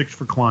projects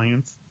for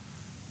clients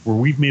where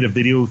we've made a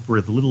video for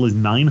as little as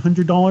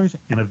 $900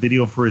 and a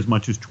video for as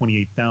much as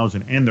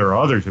 $28,000. And there are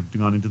others that have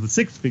gone into the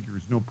 6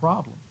 figures, no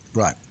problem.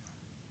 Right.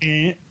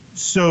 And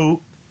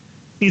so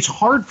it's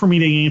hard for me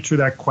to answer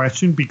that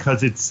question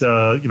because it's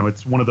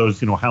it's one of those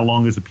how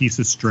long is a piece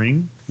of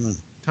string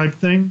type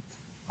thing.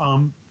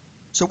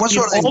 So what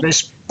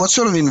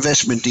sort of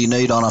investment do you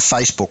need on a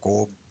Facebook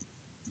or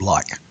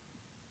like?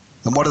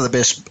 And what are the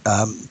best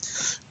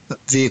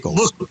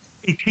vehicles? Look,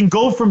 it can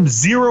go from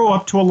zero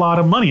up to a lot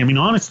of money. I mean,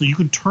 honestly, you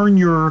could turn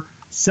your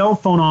cell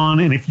phone on,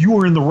 and if you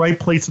were in the right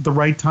place at the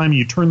right time, and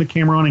you turn the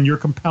camera on and you're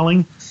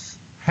compelling,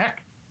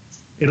 heck,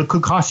 it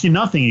could cost you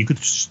nothing. You could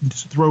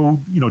throw,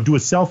 do a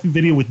selfie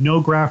video with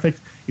no graphics.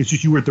 It's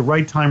just you were at the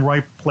right time,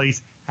 right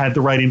place, had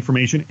the right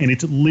information, and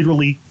it's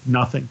literally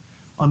nothing.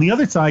 On the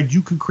other side,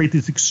 you could create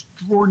this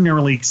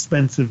extraordinarily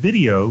expensive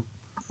video,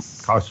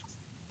 cost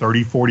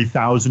 $30,000,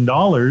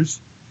 $40,000,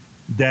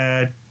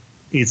 that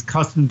is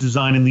custom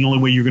designed, and the only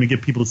way you're going to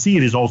get people to see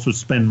it is also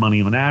spend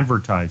money on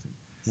advertising.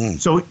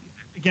 So,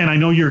 again, I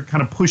know you're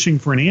kind of pushing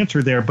for an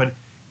answer there, but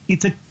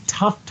it's a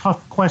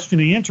tough question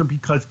to answer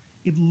because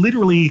it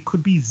literally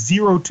could be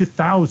 0 to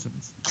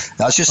thousands.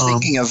 I was just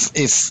thinking of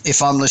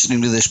if I'm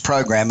listening to this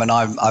program and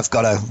I've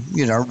got a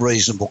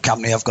reasonable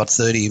company, I've got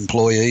 30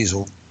 employees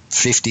or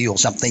 50 or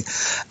something,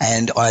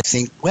 and I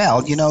think,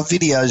 well,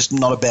 video's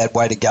not a bad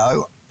way to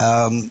go.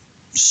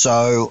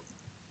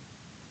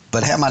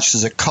 But how much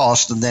does it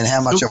cost, and then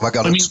how much have I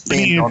got to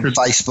spend on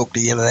Facebook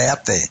to get it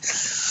out there?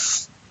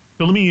 So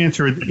let me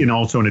answer it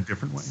also in a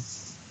different way.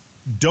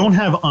 Don't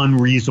have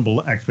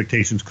unreasonable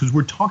expectations because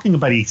we're talking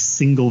about a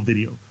single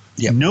video.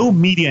 Yep. No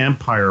media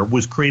empire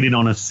was created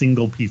on a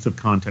single piece of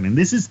content. And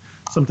this is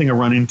something I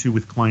run into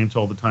with clients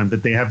all the time,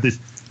 that they have this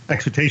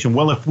expectation.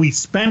 Well, if we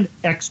spend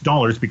X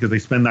dollars, because they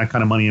spend that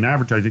kind of money in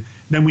advertising,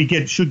 then we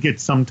should get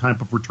some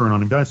type of return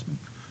on investment.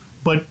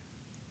 But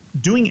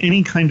doing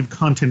any kind of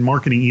content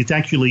marketing is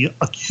actually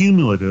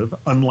accumulative,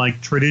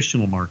 unlike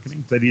traditional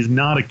marketing that is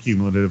not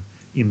accumulative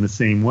in the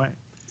same way.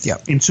 Yeah.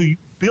 And so you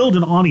build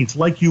an audience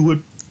like you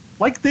would,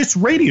 like this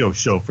radio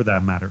show for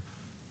that matter.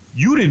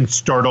 you didn't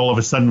start all of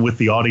a sudden with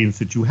the audience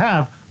that you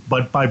have,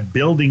 but by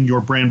building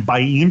your brand, by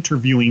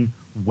interviewing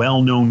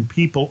well-known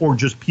people or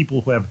just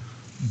people who have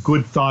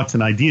good thoughts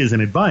and ideas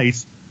and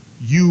advice,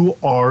 you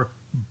are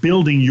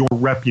building your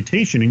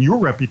reputation, and your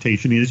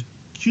reputation is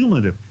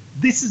cumulative.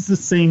 This is the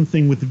same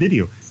thing with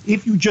video.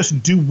 If you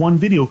just do one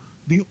video,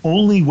 the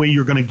only way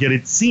you're going to get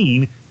it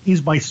seen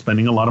is by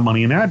spending a lot of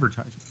money in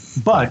advertising.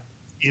 But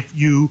if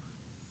you,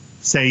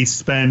 say,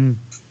 spend,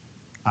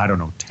 I don't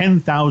know,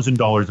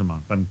 $10,000 a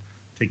month, I'm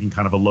taking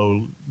kind of a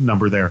low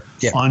number there,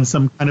 on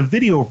some kind of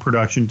video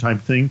production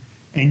type thing,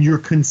 and you're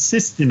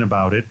consistent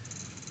about it,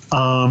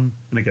 and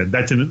again,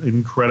 that's an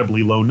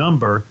incredibly low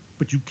number,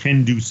 but you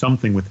can do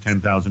something with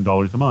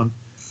 $10,000 a month,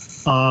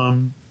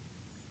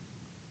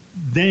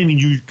 then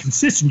you're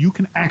consistent, you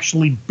can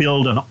actually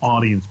build an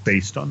audience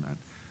based on that.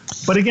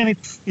 But again,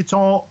 it's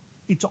all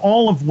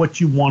of what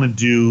you want to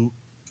do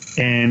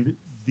and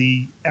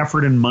the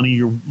effort and money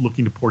you're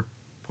looking to put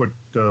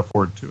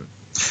forward to it.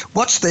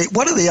 What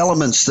are the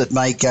elements that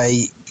make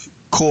a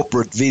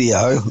corporate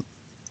video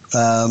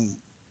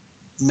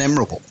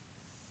memorable?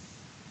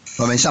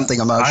 I mean, something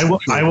emotional.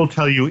 I will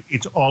tell you,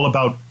 it's all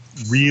about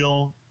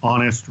real,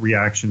 honest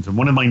reactions. And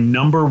one of my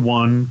number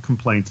one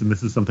complaints, and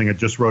this is something I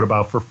just wrote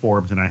about for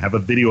Forbes, and I have a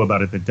video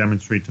about it that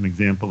demonstrates an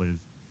example, is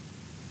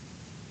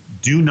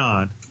do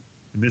not,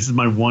 and this is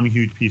my one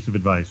huge piece of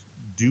advice,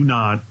 do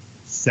not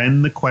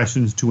send the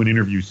questions to an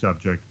interview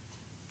subject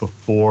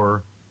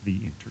before the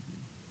interview.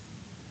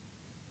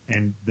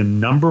 And the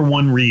number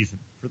one reason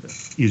for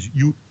this is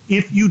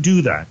if you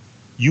do that,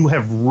 you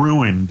have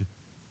ruined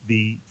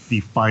the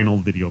final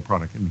video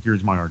product. And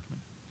here's my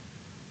argument.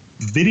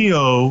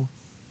 Video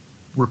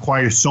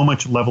requires so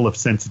much level of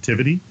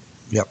sensitivity.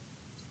 Yep.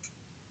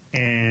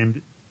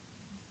 And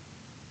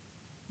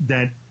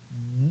that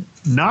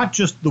not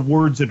just the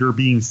words that are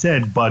being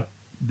said, but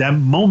that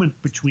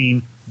moment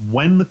between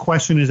when the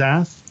question is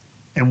asked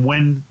and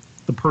when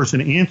the person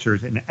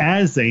answers, and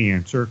as they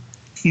answer,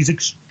 is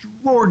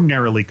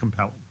extraordinarily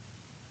compelling.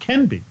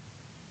 Can be.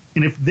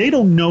 And if they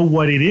don't know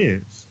what it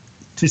is,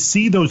 to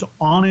see those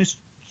honest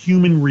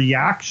human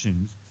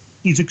reactions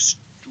is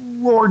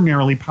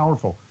extraordinarily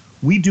powerful.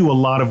 We do a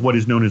lot of what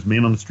is known as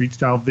man on the street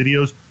style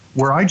videos,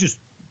 where I just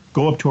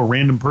go up to a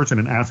random person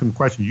and ask them a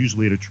question,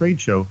 usually at a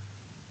trade show,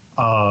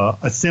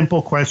 a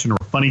simple question or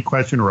a funny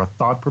question or a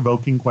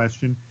thought-provoking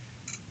question.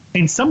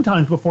 And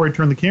sometimes before I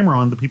turn the camera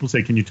on, the people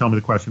say, can you tell me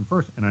the question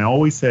first? And I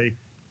always say,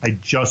 I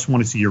just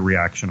want to see your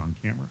reaction on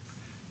camera.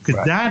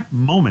 Because that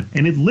moment,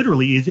 and it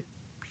literally is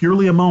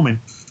purely a moment,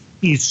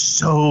 is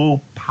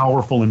so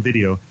powerful in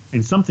video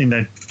and something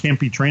that can't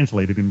be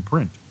translated in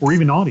print or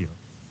even audio.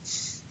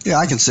 Yeah,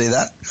 I can see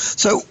that.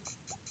 So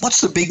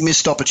what's the big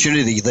missed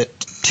opportunity that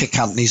tech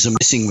companies are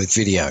missing with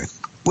video?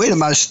 Where do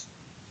most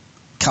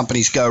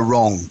companies go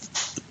wrong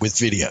with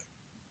video?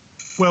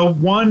 Well,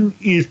 one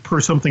is per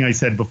something I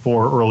said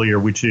before earlier,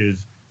 which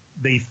is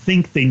they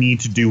think they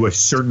need to do a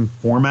certain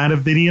format of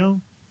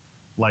video,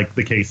 like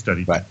the case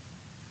study. Right.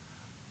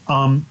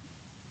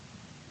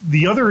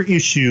 The other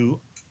issue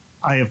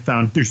I have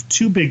found, there's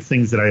two big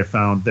things that I have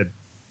found that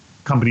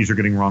companies are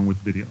getting wrong with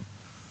video.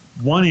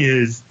 One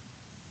is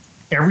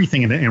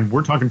everything, and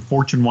we're talking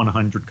Fortune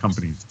 100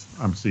 companies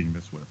I'm seeing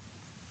this with.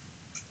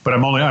 But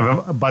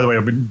by the way,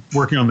 I've been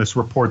working on this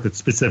report that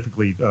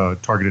specifically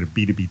targeted at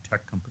B2B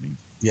tech companies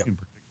in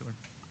particular.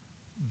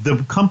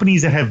 The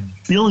companies that have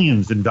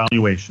billions in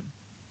valuation,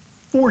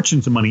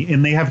 fortunes of money,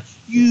 and they have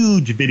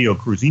huge video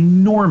crews,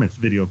 enormous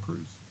video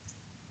crews.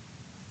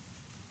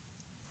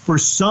 For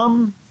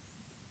some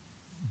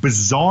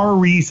bizarre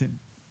reason,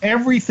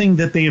 everything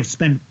that they have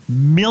spent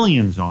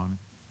millions on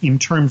in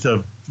terms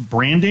of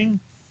branding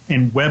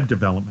and web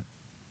development,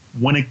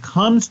 when it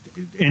comes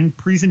to, and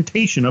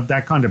presentation of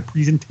that kind of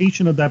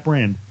presentation of that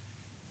brand,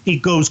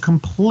 it goes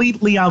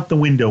completely out the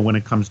window when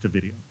it comes to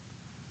video.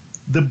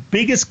 The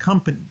biggest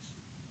companies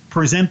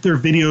present their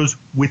videos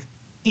with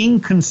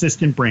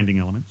inconsistent branding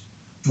elements.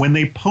 When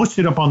they post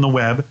it up on the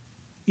web,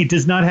 it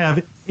does not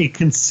have a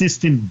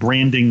consistent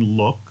branding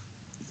look,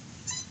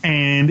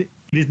 and it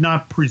is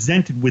not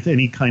presented with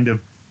any kind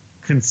of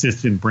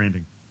consistent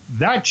branding.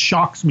 That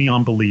shocks me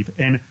on belief,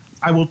 and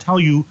I will tell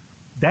you,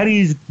 that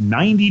is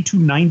 90 to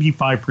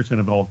 95%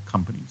 of all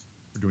companies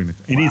are doing this.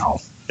 It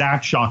is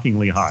that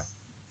shockingly high.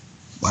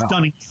 Wow.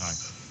 Stunningly high.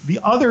 The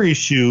other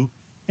issue,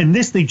 and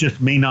this they just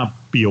may not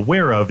be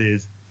aware of,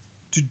 is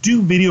to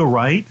do video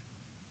right,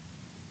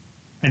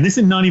 and this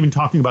is not even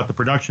talking about the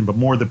production, but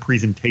more the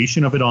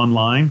presentation of it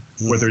online,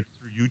 whether it's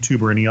through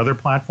YouTube or any other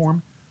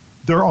platform,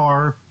 there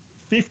are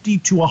 50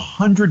 to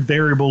 100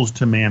 variables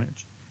to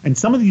manage. And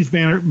some of these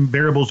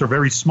variables are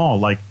very small,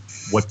 like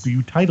what do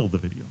you title the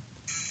video?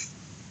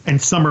 And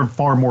some are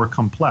far more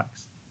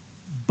complex.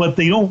 But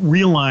they don't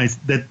realize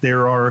that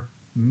there are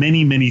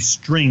many, many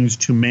strings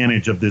to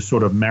manage of this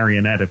sort of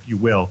marionette, if you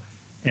will.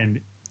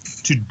 And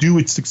to do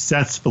it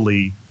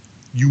successfully,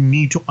 you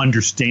need to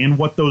understand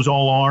what those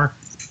all are.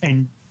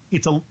 And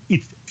it's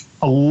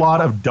a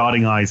lot of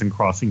dotting I's and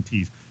crossing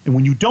T's. And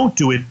when you don't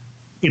do it,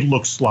 it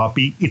looks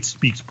sloppy. It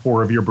speaks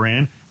poor of your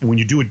brand. And when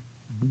you do it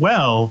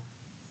well,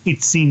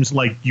 it seems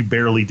like you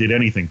barely did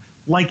anything.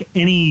 Like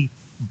any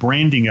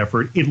branding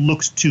effort, it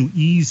looks too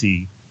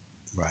easy.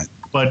 Right.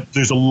 But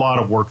there's a lot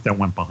of work that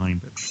went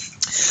behind it.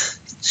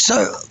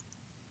 So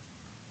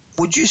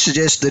would you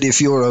suggest that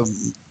if you're a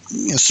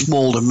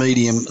small to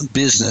medium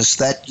business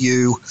that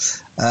you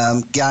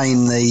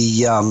gain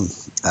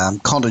the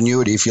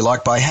continuity, if you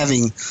like, by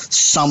having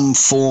some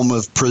form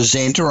of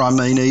presenter? I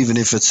mean, even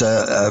if it's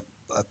a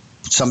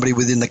somebody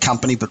within the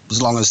company, but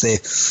as long as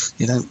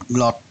they're,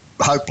 not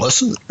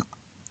hopeless,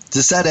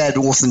 does that add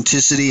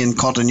authenticity and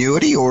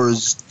continuity, or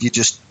is you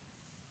just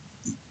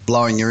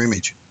blowing your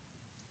image?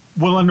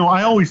 Well, no,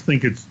 I always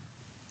think it's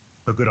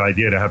a good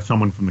idea to have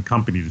someone from the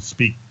company to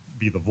speak,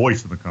 be the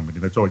voice of the company.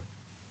 That's always,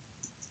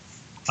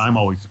 I'm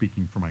always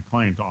speaking for my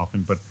clients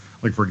often, but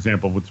like, for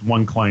example, with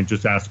one client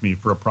just asked me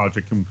for a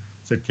project and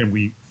said, can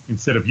we,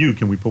 instead of you,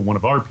 can we put one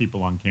of our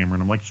people on camera?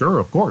 And I'm like, sure,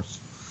 of course.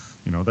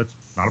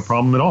 That's not a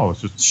problem at all.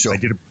 It's just, sure. I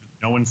did it.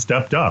 No one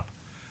stepped up.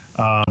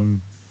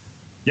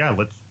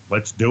 Yeah,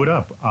 let's do it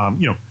up.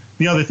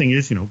 The other thing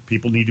is,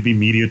 people need to be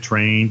media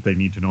trained. They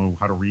need to know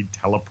how to read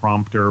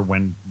teleprompter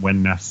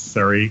when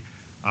necessary.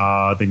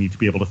 They need to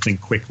be able to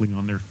think quickly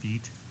on their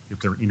feet if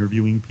they're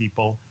interviewing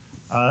people.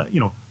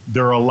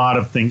 There are a lot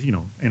of things,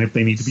 and if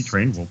they need to be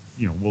trained,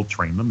 we'll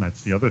train them.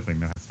 That's the other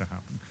thing that has to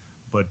happen.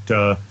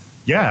 But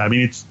yeah, I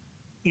mean,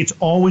 it's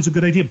always a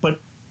good idea.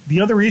 But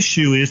the other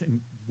issue is,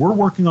 and we're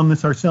working on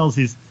this ourselves,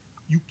 is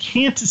you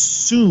can't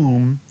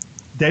assume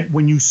that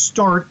when you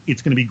start,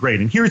 it's going to be great.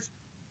 And here's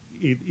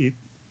it.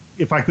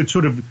 If I could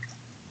sort of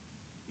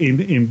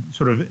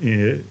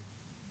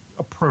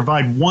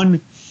provide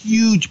one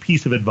huge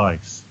piece of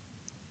advice,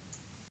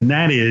 and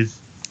that is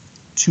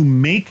to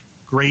make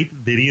great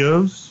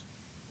videos,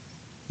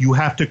 you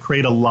have to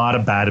create a lot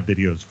of bad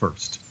videos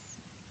first.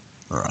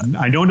 All right.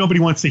 I know nobody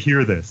wants to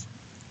hear this,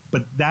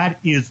 but that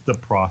is the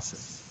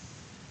process.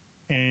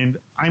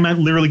 And I'm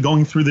literally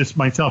going through this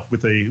myself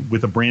with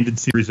a branded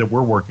series that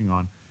we're working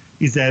on,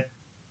 is that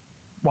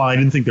while I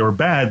didn't think they were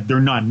bad, they're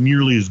not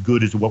nearly as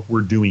good as what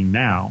we're doing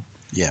now.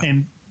 Yeah.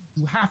 And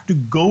you have to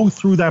go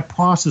through that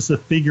process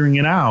of figuring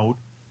it out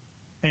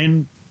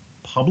and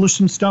publish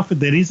some stuff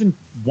that isn't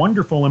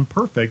wonderful and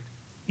perfect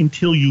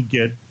until you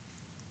get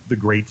the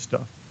great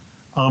stuff.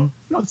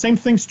 The same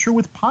thing's true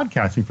with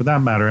podcasting, for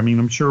that matter. I mean,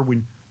 I'm sure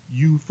when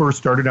you first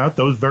started out,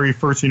 those very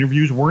first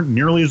interviews weren't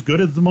nearly as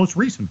good as the most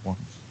recent ones.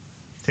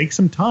 Take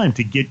some time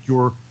to get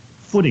your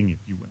footing, if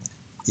you will.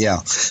 Yeah.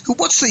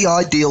 What's the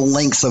ideal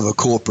length of a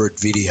corporate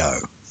video?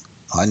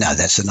 I know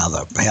that's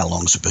another how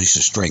long's a piece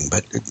of string,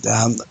 but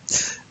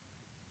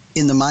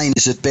in the main,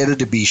 is it better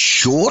to be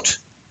short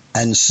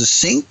and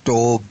succinct,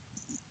 or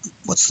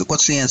what's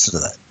the answer to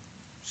that?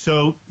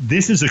 So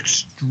this is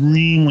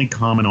extremely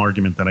common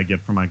argument that I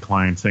get from my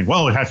clients saying,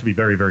 well, it has to be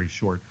very, very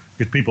short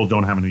because people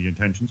don't have any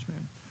attention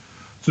span.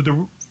 So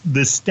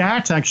the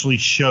stats actually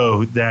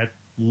show that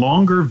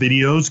longer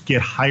videos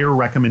get higher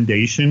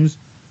recommendations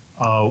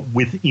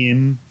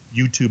within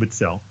YouTube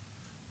itself.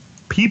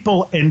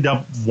 People end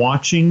up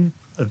watching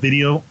a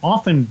video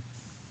often,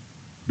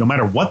 no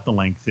matter what the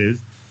length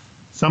is,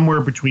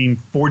 somewhere between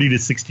 40 to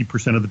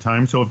 60% of the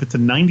time. So if it's a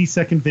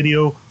 90-second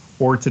video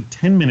or it's a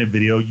 10-minute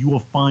video, you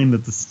will find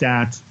that the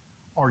stats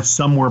are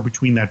somewhere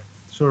between that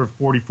sort of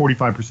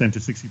 45% to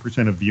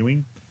 60% of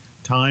viewing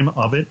time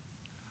of it.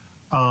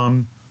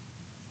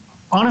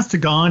 Honest to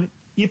God,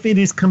 if it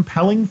is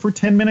compelling for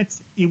 10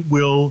 minutes, it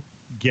will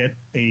get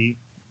a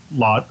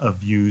lot of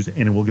views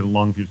and it will get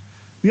long views.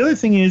 The other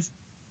thing is,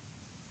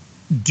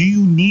 do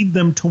you need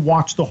them to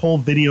watch the whole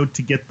video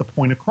to get the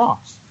point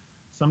across?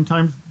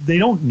 Sometimes they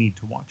don't need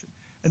to watch it.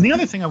 And the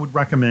other thing I would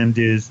recommend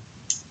is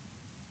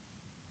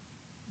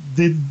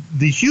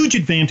the huge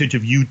advantage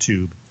of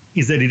YouTube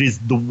is that it is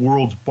the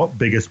world's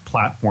biggest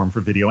platform for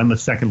video and the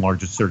second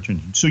largest search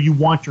engine. So you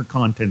want your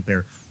content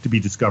there to be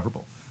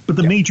discoverable. But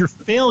the major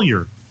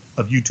failure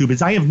of YouTube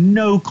is I have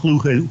no clue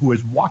who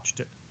has watched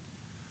it.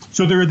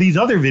 So there are these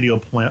other video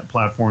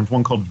platforms,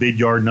 one called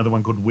Vidyard, another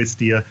one called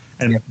Wistia,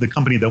 and the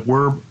company that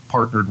we're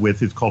partnered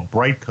with is called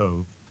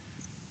Brightcove.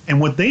 And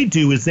what they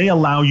do is they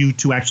allow you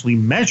to actually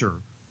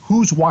measure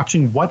who's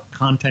watching what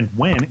content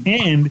when,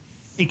 and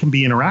it can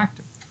be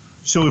interactive.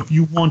 So if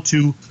you want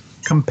to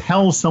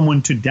compel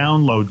someone to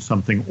download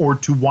something or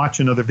to watch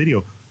another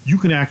video, you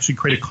can actually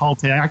create a call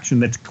to action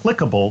that's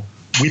clickable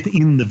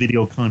within the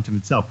video content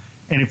itself.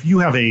 And if you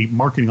have a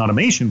marketing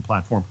automation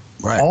platform,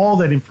 all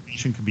that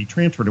information can be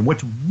transferred. And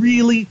what's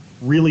really,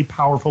 really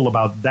powerful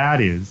about that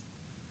is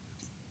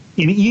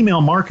in email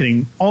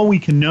marketing, all we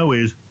can know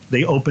is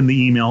they open the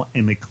email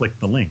and they click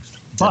the links.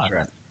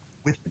 But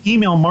with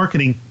email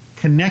marketing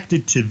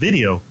connected to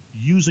video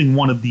using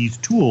one of these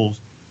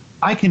tools,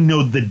 I can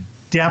know the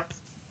depth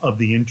of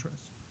the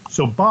interest.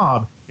 So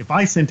Bob, if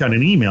I sent out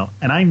an email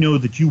and I know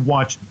that you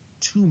watched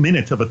 2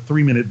 minutes of a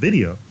 3-minute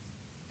video,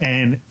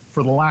 and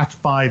for the last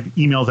 5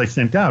 emails I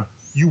sent out,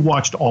 you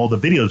watched all the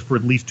videos for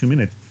at least 2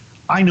 minutes,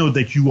 I know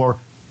that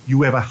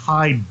you have a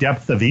high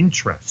depth of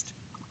interest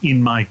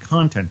in my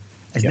content.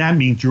 And that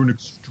means you're an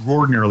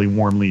extraordinarily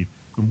warm lead.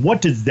 And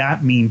what does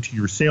that mean to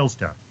your sales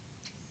staff?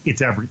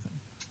 it's everything.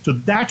 So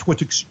that's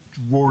what's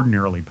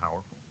extraordinarily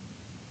powerful.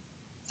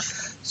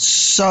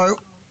 So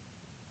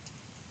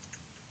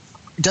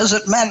does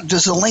it matter?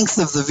 Does the length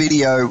of the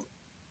video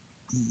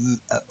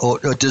or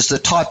does the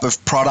type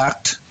of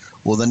product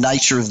or the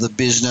nature of the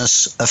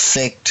business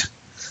affect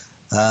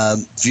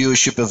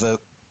viewership of a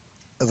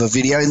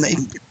video?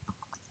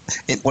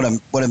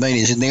 What I mean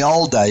is, in the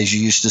old days, you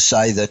used to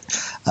say that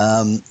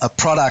a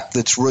product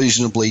that's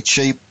reasonably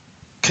cheap,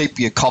 keep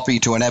your copy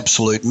to an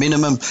absolute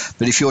minimum.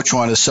 But if you're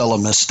trying to sell a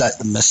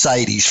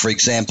Mercedes, for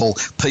example,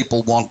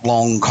 people want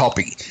long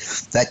copy.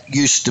 That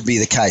used to be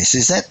the case.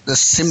 Is that a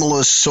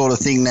similar sort of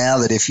thing now,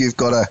 that if you've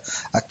got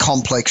a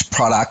complex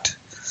product,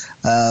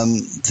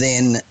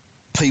 then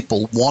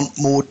people want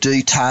more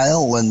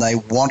detail and they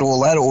want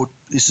all that, or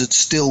is it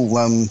still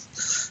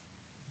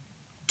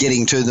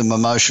getting to them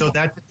emotional?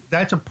 So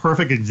that's a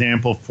perfect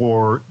example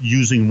for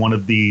using one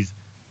of these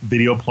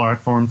video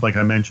platforms, like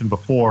I mentioned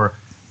before,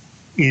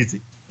 is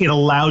it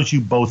allows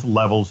you both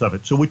levels of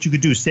it. So what you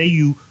could do, say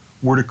you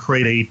were to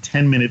create a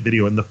 10-minute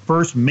video, and the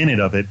first minute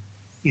of it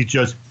is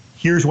just,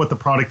 here's what the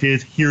product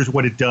is, here's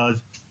what it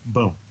does,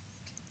 boom.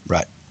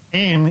 Right.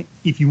 And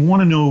if you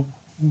want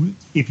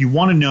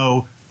to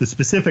know the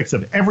specifics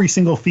of every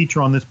single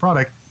feature on this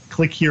product,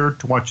 click here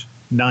to watch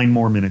 9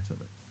 more minutes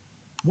of it.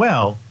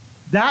 Well,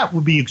 that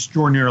would be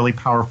extraordinarily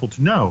powerful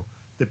to know.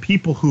 The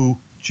people who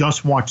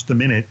just watched the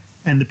minute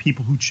and the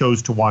people who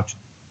chose to watch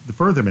the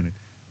further minute.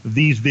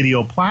 These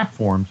video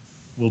platforms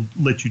will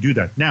let you do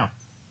that. Now,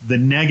 the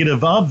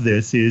negative of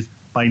this is,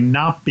 by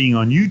not being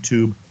on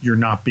YouTube, you're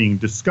not being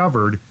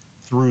discovered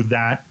through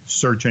that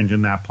search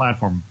engine, that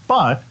platform.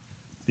 But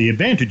the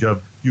advantage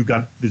of, you've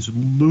got this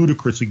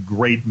ludicrously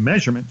great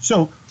measurement.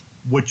 So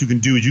what you can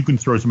do is you can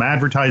throw some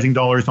advertising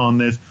dollars on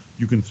this.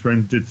 You can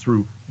send it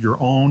through your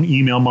own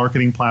email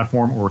marketing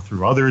platform, or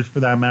through others for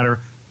that matter,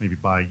 maybe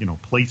buy,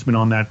 placement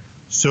on that.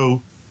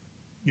 So,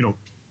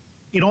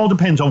 it all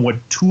depends on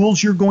what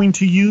tools you're going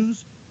to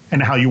use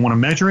and how you want to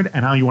measure it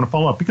and how you want to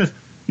follow up. Because,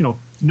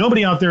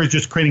 nobody out there is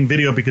just creating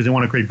video because they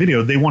want to create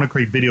video. They want to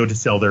create video to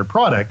sell their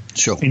product.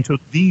 Sure. And so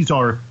these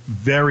are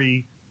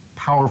very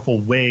powerful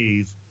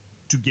ways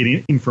to get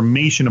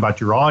information about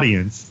your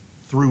audience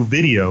through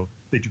video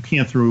that you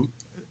can't through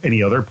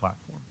any other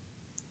platform.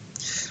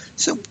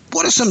 So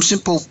what are some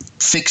simple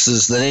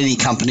fixes that any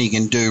company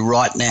can do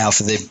right now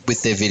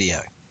with their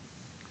video?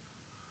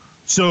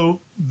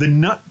 So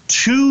the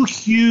two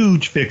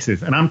huge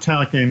fixes, and I'm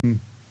talking,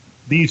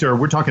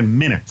 we're talking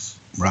minutes.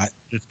 Right.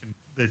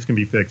 This can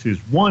be fixes.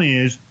 One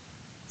is,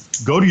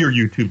 go to your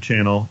YouTube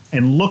channel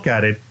and look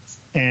at it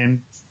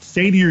and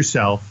say to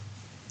yourself,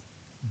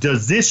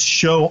 does this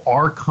show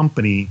our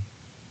company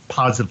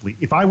positively?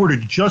 If I were to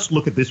just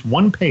look at this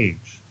one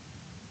page,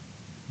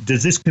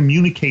 does this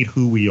communicate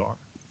who we are?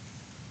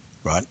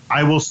 Right.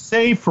 I will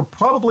say, for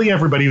probably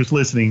everybody who's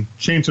listening,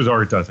 chances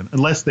are it doesn't,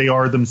 unless they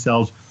are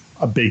themselves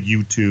a big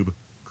YouTube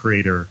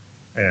creator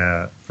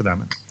for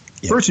them.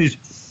 Yep. First is,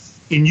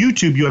 in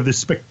YouTube, you have this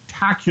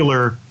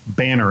spectacular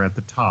banner at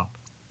the top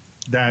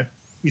that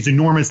is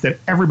enormous, that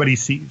everybody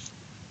sees.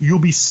 You'll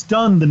be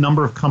stunned the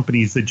number of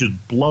companies that just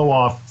blow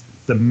off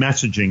the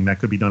messaging that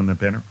could be done in that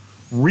banner.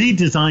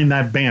 Redesign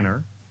that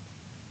banner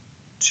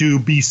to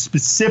be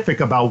specific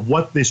about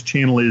what this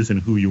channel is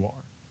and who you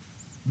are.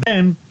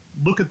 Then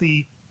look at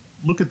the,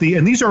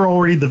 and these are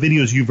already the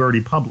videos you've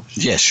already published.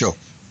 Yeah, sure.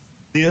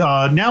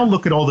 Now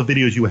look at all the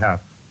videos you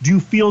have. Do you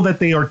feel that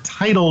they are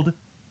titled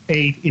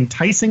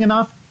enticing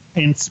enough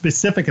and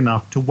specific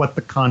enough to what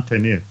the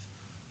content is?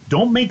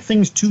 Don't make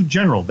things too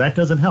general. That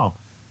doesn't help.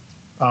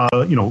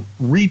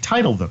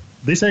 Retitle them.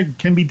 This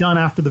can be done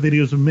after the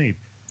videos are made.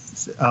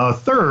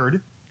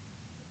 Third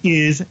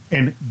is,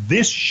 and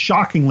this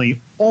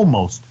shockingly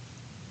almost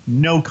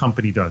no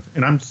company does,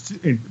 and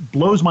it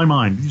blows my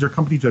mind. These are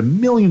companies that have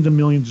millions and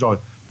millions of dollars.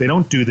 They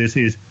don't do this,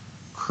 is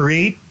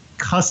create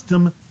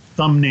custom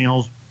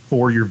thumbnails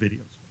for your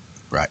videos.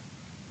 Right.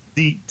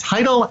 The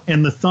title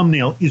and the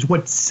thumbnail is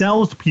what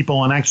sells people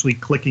on actually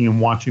clicking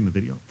and watching the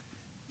video.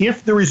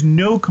 If there is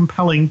no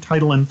compelling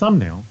title and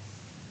thumbnail,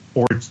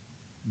 or it's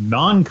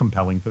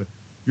non-compelling,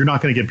 you're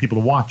not going to get people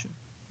to watch it.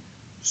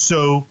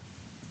 So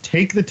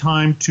take the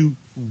time to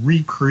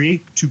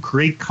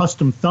create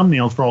custom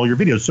thumbnails for all your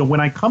videos. So when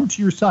I come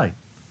to your site,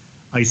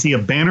 I see a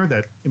banner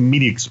that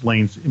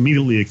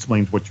immediately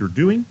explains what you're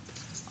doing.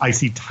 I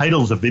see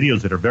titles of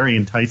videos that are very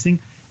enticing.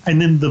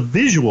 And then the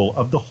visual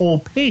of the whole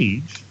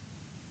page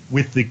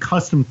with the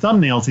custom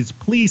thumbnails is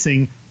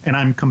pleasing, and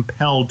I'm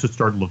compelled to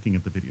start looking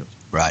at the videos.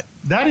 Right.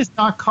 That is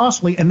not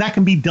costly, and that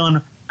can be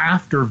done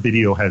after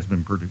video has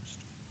been produced.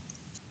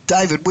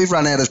 David, we've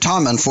run out of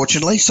time,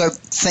 unfortunately, so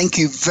thank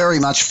you very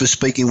much for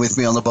speaking with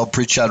me on the Bob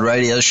Pritchard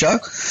Radio Show.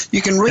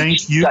 Thank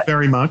you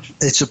very much.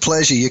 It's a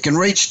pleasure. You can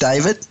reach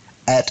David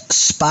at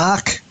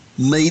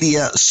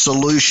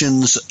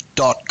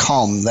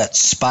sparkmediasolutions.com. That's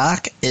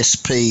Spark,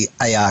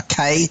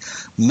 S-P-A-R-K,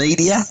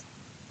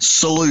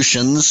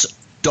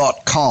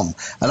 mediasolutions.com.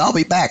 And I'll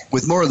be back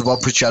with more of the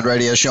Bob Pritchard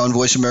Radio Show on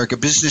Voice America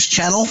Business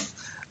Channel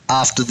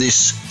after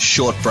this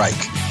short break.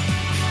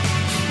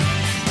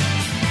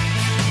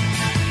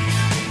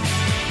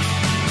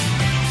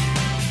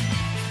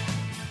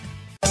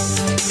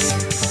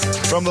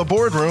 From the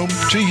boardroom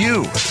to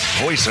you,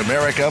 Voice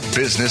America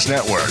Business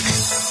Network.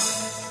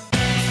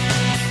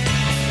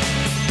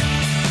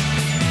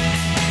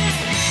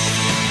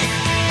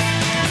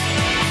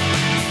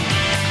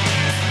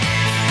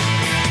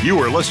 You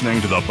are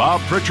listening to the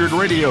Bob Pritchard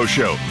Radio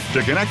Show.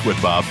 To connect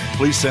with Bob,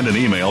 please send an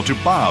email to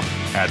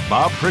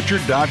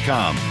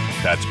bob@bobpritchard.com.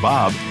 That's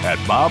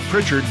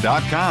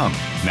bob@bobpritchard.com.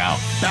 Now,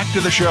 back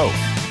to the show.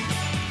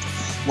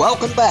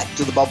 Welcome back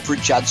to the Bob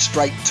Pritchard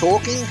Straight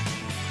Talking,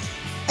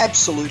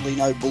 absolutely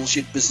no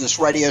bullshit business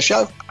radio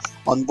show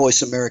on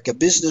Voice America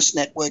Business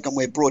Network, and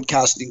we're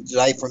broadcasting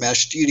today from our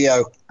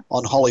studio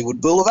on Hollywood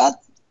Boulevard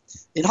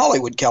in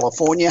Hollywood,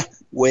 California,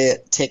 where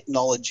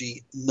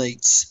technology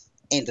meets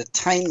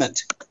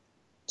entertainment.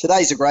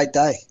 Today's a great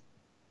day.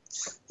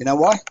 You know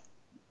why?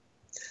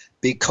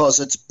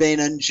 Because it's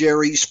Ben &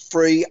 Jerry's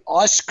free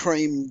ice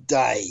cream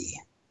day.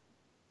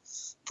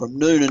 From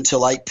noon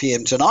until 8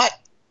 p.m. tonight,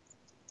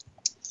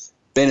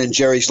 Ben &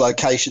 Jerry's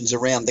locations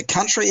around the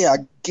country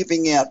are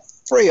giving out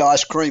free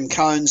ice cream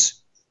cones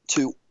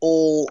to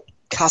all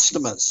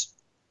customers.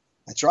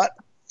 That's right,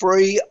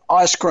 free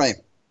ice cream.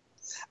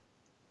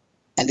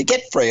 And to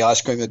get free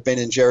ice cream at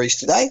Ben & Jerry's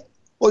today,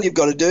 all you've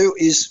got to do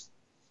is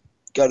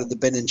go to the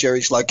Ben &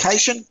 Jerry's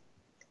location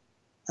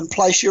and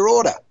place your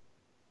order.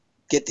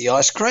 Get the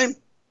ice cream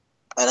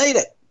and eat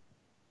it.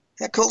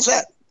 How cool is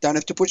that? Don't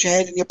have to put your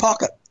hand in your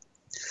pocket.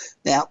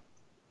 Now,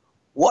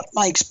 what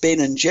makes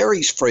Ben &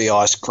 Jerry's free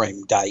ice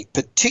cream day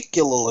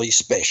particularly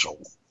special,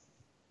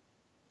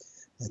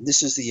 and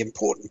this is the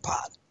important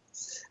part,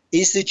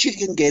 is that you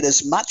can get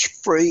as much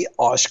free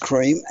ice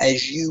cream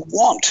as you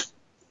want.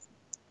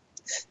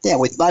 Now,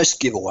 with most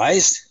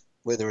giveaways,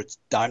 whether it's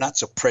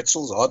donuts or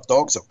pretzels or hot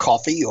dogs or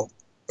coffee or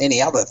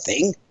any other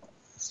thing,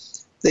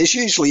 there's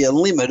usually a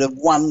limit of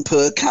one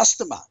per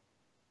customer.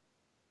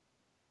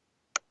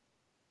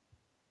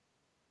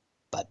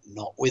 But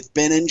not with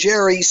Ben &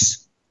 Jerry's.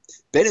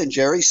 Ben &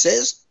 Jerry's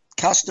says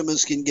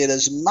customers can get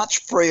as much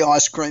free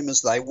ice cream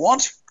as they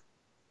want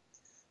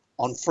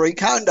on Free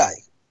Cone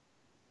Day,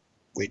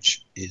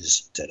 which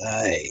is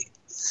today.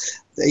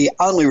 The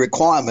only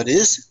requirement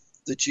is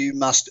that you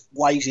must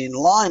wait in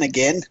line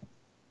again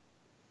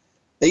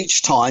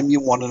each time you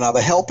want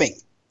another helping.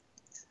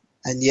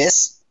 And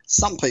yes,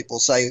 some people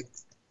say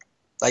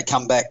they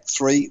come back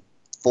 3,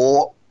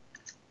 4,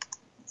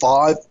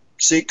 5,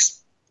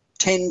 6,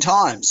 10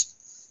 times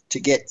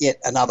to get yet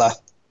another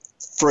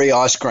free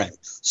ice cream.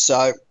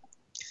 So,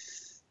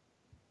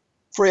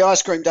 free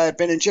ice cream day at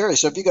Ben & Jerry's.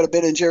 So if you've got a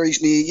Ben & Jerry's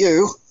near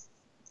you,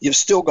 you've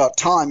still got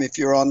time if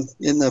you're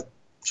in the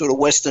sort of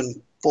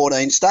western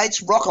 14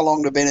 states. Rock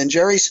along to Ben &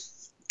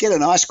 Jerry's, get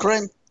an ice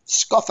cream,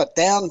 scoff it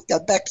down, go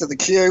back to the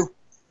queue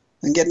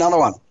and get another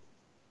one.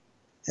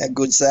 How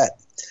good's that?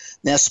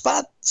 Now,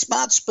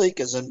 smart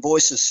speakers and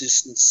voice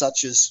assistants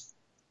such as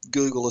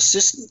Google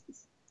Assistant,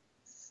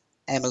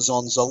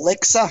 Amazon's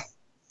Alexa,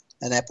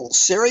 and Apple's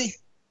Siri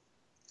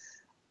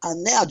are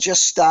now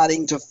just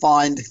starting to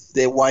find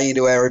their way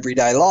into our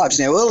everyday lives.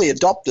 Now, early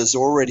adopters are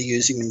already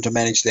using them to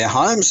manage their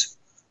homes,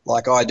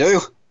 like I do.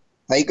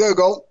 Hey,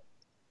 Google.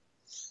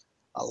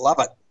 I love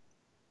it.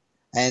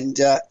 And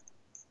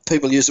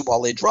people use it while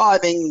they're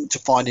driving, to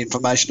find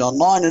information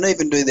online, and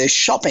even do their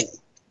shopping.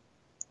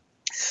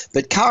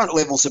 But current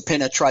levels of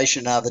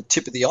penetration are the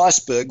tip of the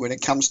iceberg when it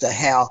comes to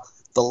how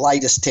the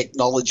latest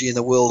technology in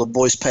the world of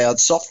voice-powered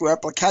software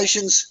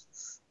applications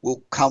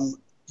will come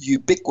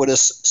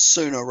ubiquitous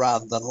sooner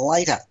rather than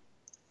later.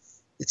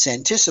 It's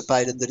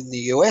anticipated that in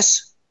the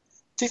US,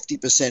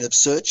 50% of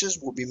searches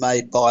will be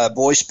made via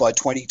voice by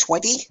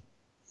 2020.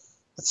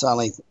 That's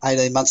only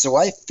 18 months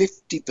away.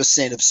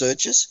 50% of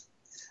searches,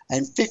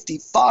 and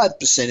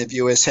 55% of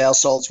US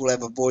households will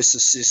have a voice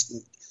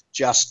assistant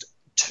just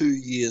 2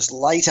 years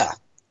later.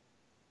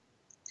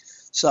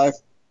 So,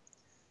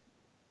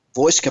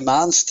 voice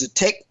commands to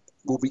tech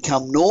will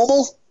become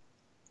normal,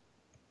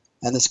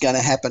 and it's going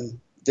to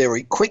happen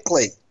very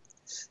quickly.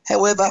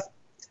 However,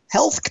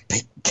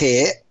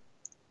 healthcare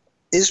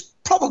is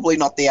probably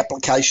not the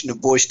application of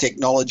voice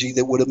technology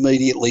that would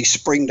immediately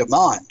spring to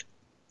mind.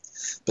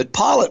 But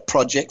pilot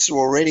projects are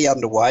already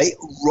underway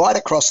right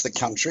across the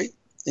country,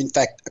 in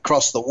fact,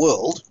 across the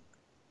world,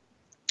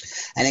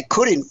 and it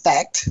could, in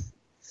fact,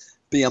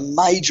 be a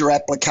major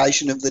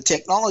application of the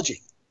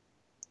technology.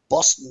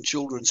 Boston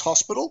Children's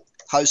Hospital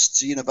hosts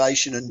the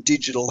Innovation and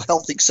Digital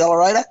Health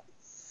Accelerator,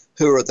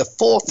 who are at the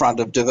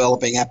forefront of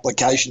developing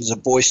applications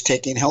of voice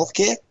tech in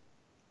healthcare.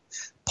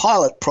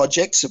 Pilot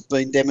projects have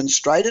been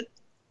demonstrated,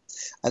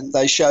 and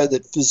they show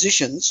that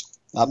physicians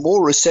are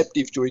more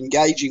receptive to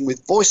engaging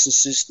with voice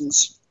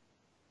assistants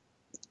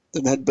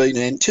than had been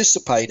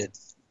anticipated.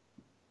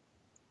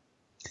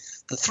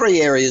 The three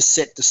areas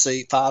set to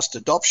see fast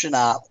adoption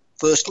are,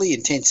 firstly,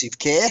 intensive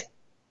care.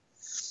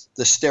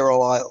 The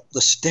sterile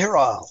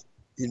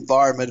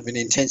environment of an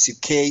intensive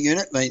care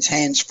unit means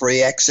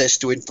hands-free access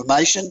to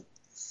information,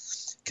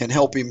 can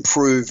help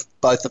improve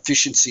both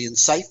efficiency and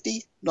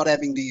safety. Not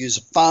having to use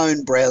a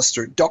phone, browse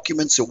through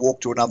documents, or walk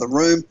to another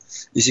room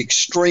is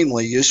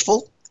extremely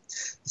useful.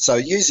 So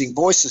using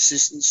voice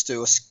assistants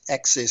to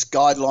access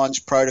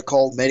guidelines,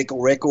 protocol,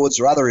 medical records,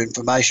 or other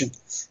information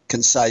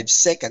can save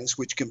seconds,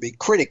 which can be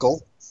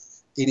critical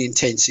in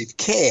intensive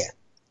care.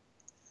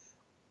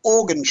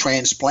 Organ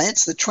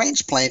transplants. The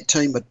transplant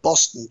team at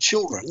Boston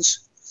Children's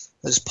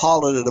has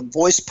piloted a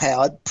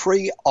voice-powered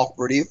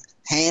pre-operative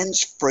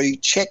hands-free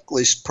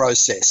checklist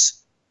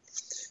process.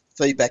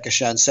 Feedback has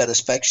shown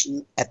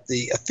satisfaction at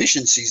the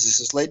efficiencies this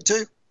has led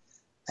to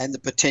and the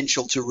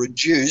potential to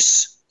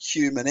reduce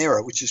human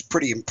error, which is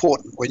pretty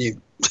important when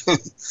you're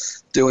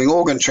doing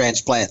organ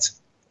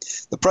transplants.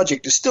 The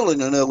project is still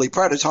in an early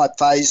prototype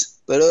phase,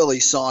 but early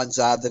signs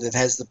are that it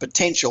has the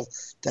potential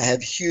to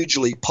have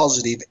hugely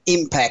positive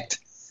impact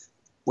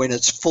when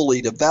it's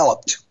fully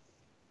developed.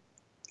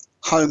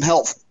 Home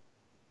health.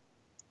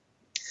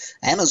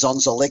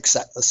 Amazon's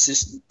Alexa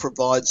Assistant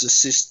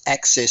provides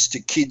access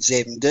to Kids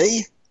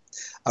MD,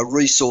 a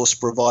resource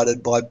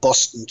provided by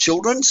Boston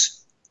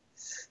Children's.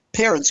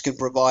 Parents can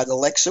provide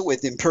Alexa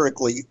with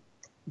empirically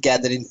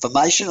gathered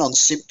information on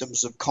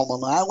symptoms of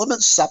common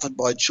ailments suffered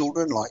by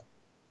children, like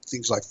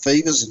things like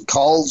fevers and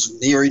colds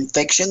and ear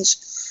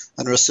infections,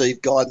 and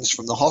receive guidance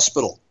from the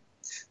hospital.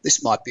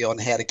 This might be on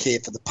how to care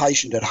for the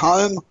patient at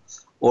home,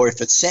 or if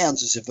it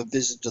sounds as if a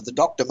visit to the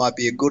doctor might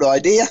be a good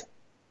idea.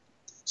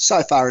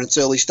 So far in its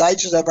early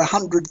stages, over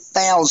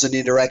 100,000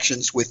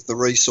 interactions with the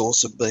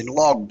resource have been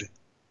logged.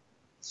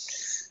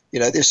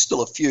 There's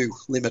still a few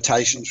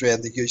limitations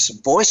around the use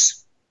of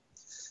voice.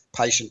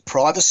 Patient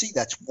privacy,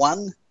 that's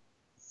one.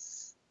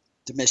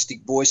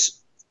 Domestic voice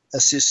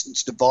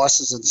assistance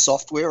devices and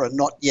software are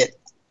not yet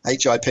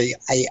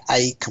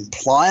HIPAA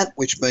compliant,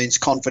 which means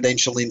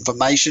confidential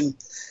information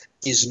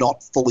is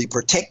not fully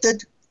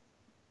protected.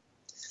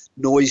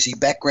 Noisy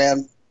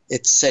background,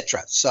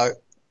 etc. So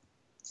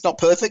it's not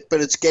perfect,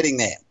 but it's getting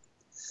there.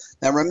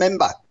 Now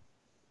remember,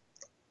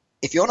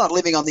 if you're not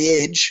living on the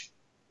edge,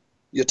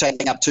 you're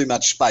taking up too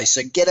much space.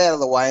 So get out of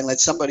the way and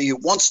let somebody who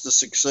wants to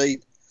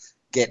succeed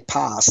get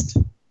past.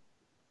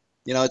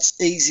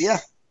 It's easier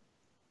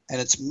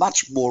and it's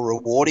much more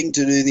rewarding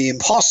to do the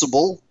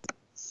impossible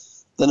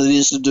than it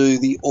is to do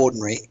the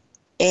ordinary.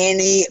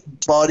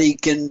 Anybody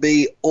can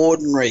be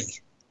ordinary.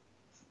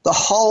 The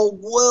whole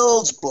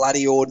world's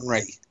bloody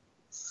ordinary.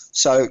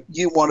 So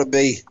you want to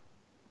be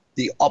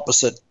the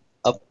opposite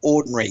of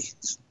ordinary.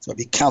 So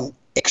become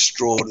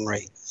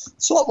extraordinary.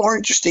 It's a lot more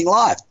interesting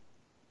life.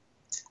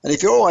 And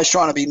if you're always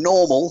trying to be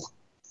normal,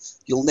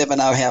 you'll never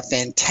know how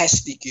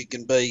fantastic you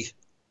can be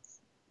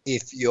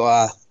if you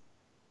are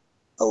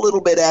a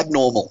little bit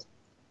abnormal.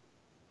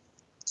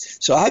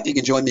 So I hope you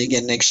can join me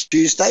again next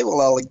Tuesday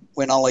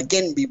when I'll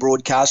again be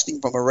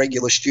broadcasting from a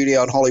regular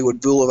studio on Hollywood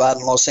Boulevard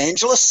in Los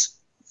Angeles,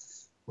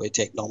 where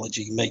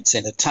technology meets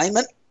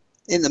entertainment.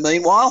 In the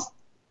meanwhile,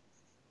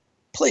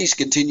 please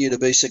continue to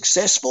be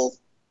successful,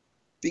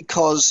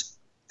 because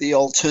the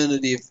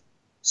alternative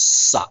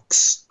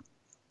sucks.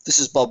 This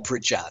is Bob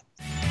Pritchard.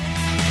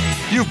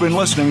 You've been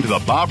listening to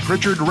the Bob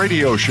Pritchard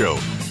Radio Show.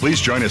 Please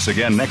join us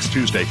again next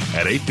Tuesday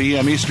at 8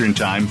 p.m. Eastern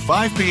Time,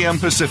 5 p.m.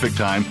 Pacific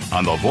Time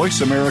on the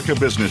Voice America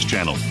Business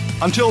Channel.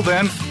 Until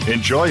then,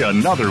 enjoy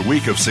another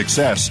week of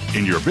success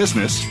in your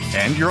business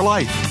and your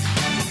life.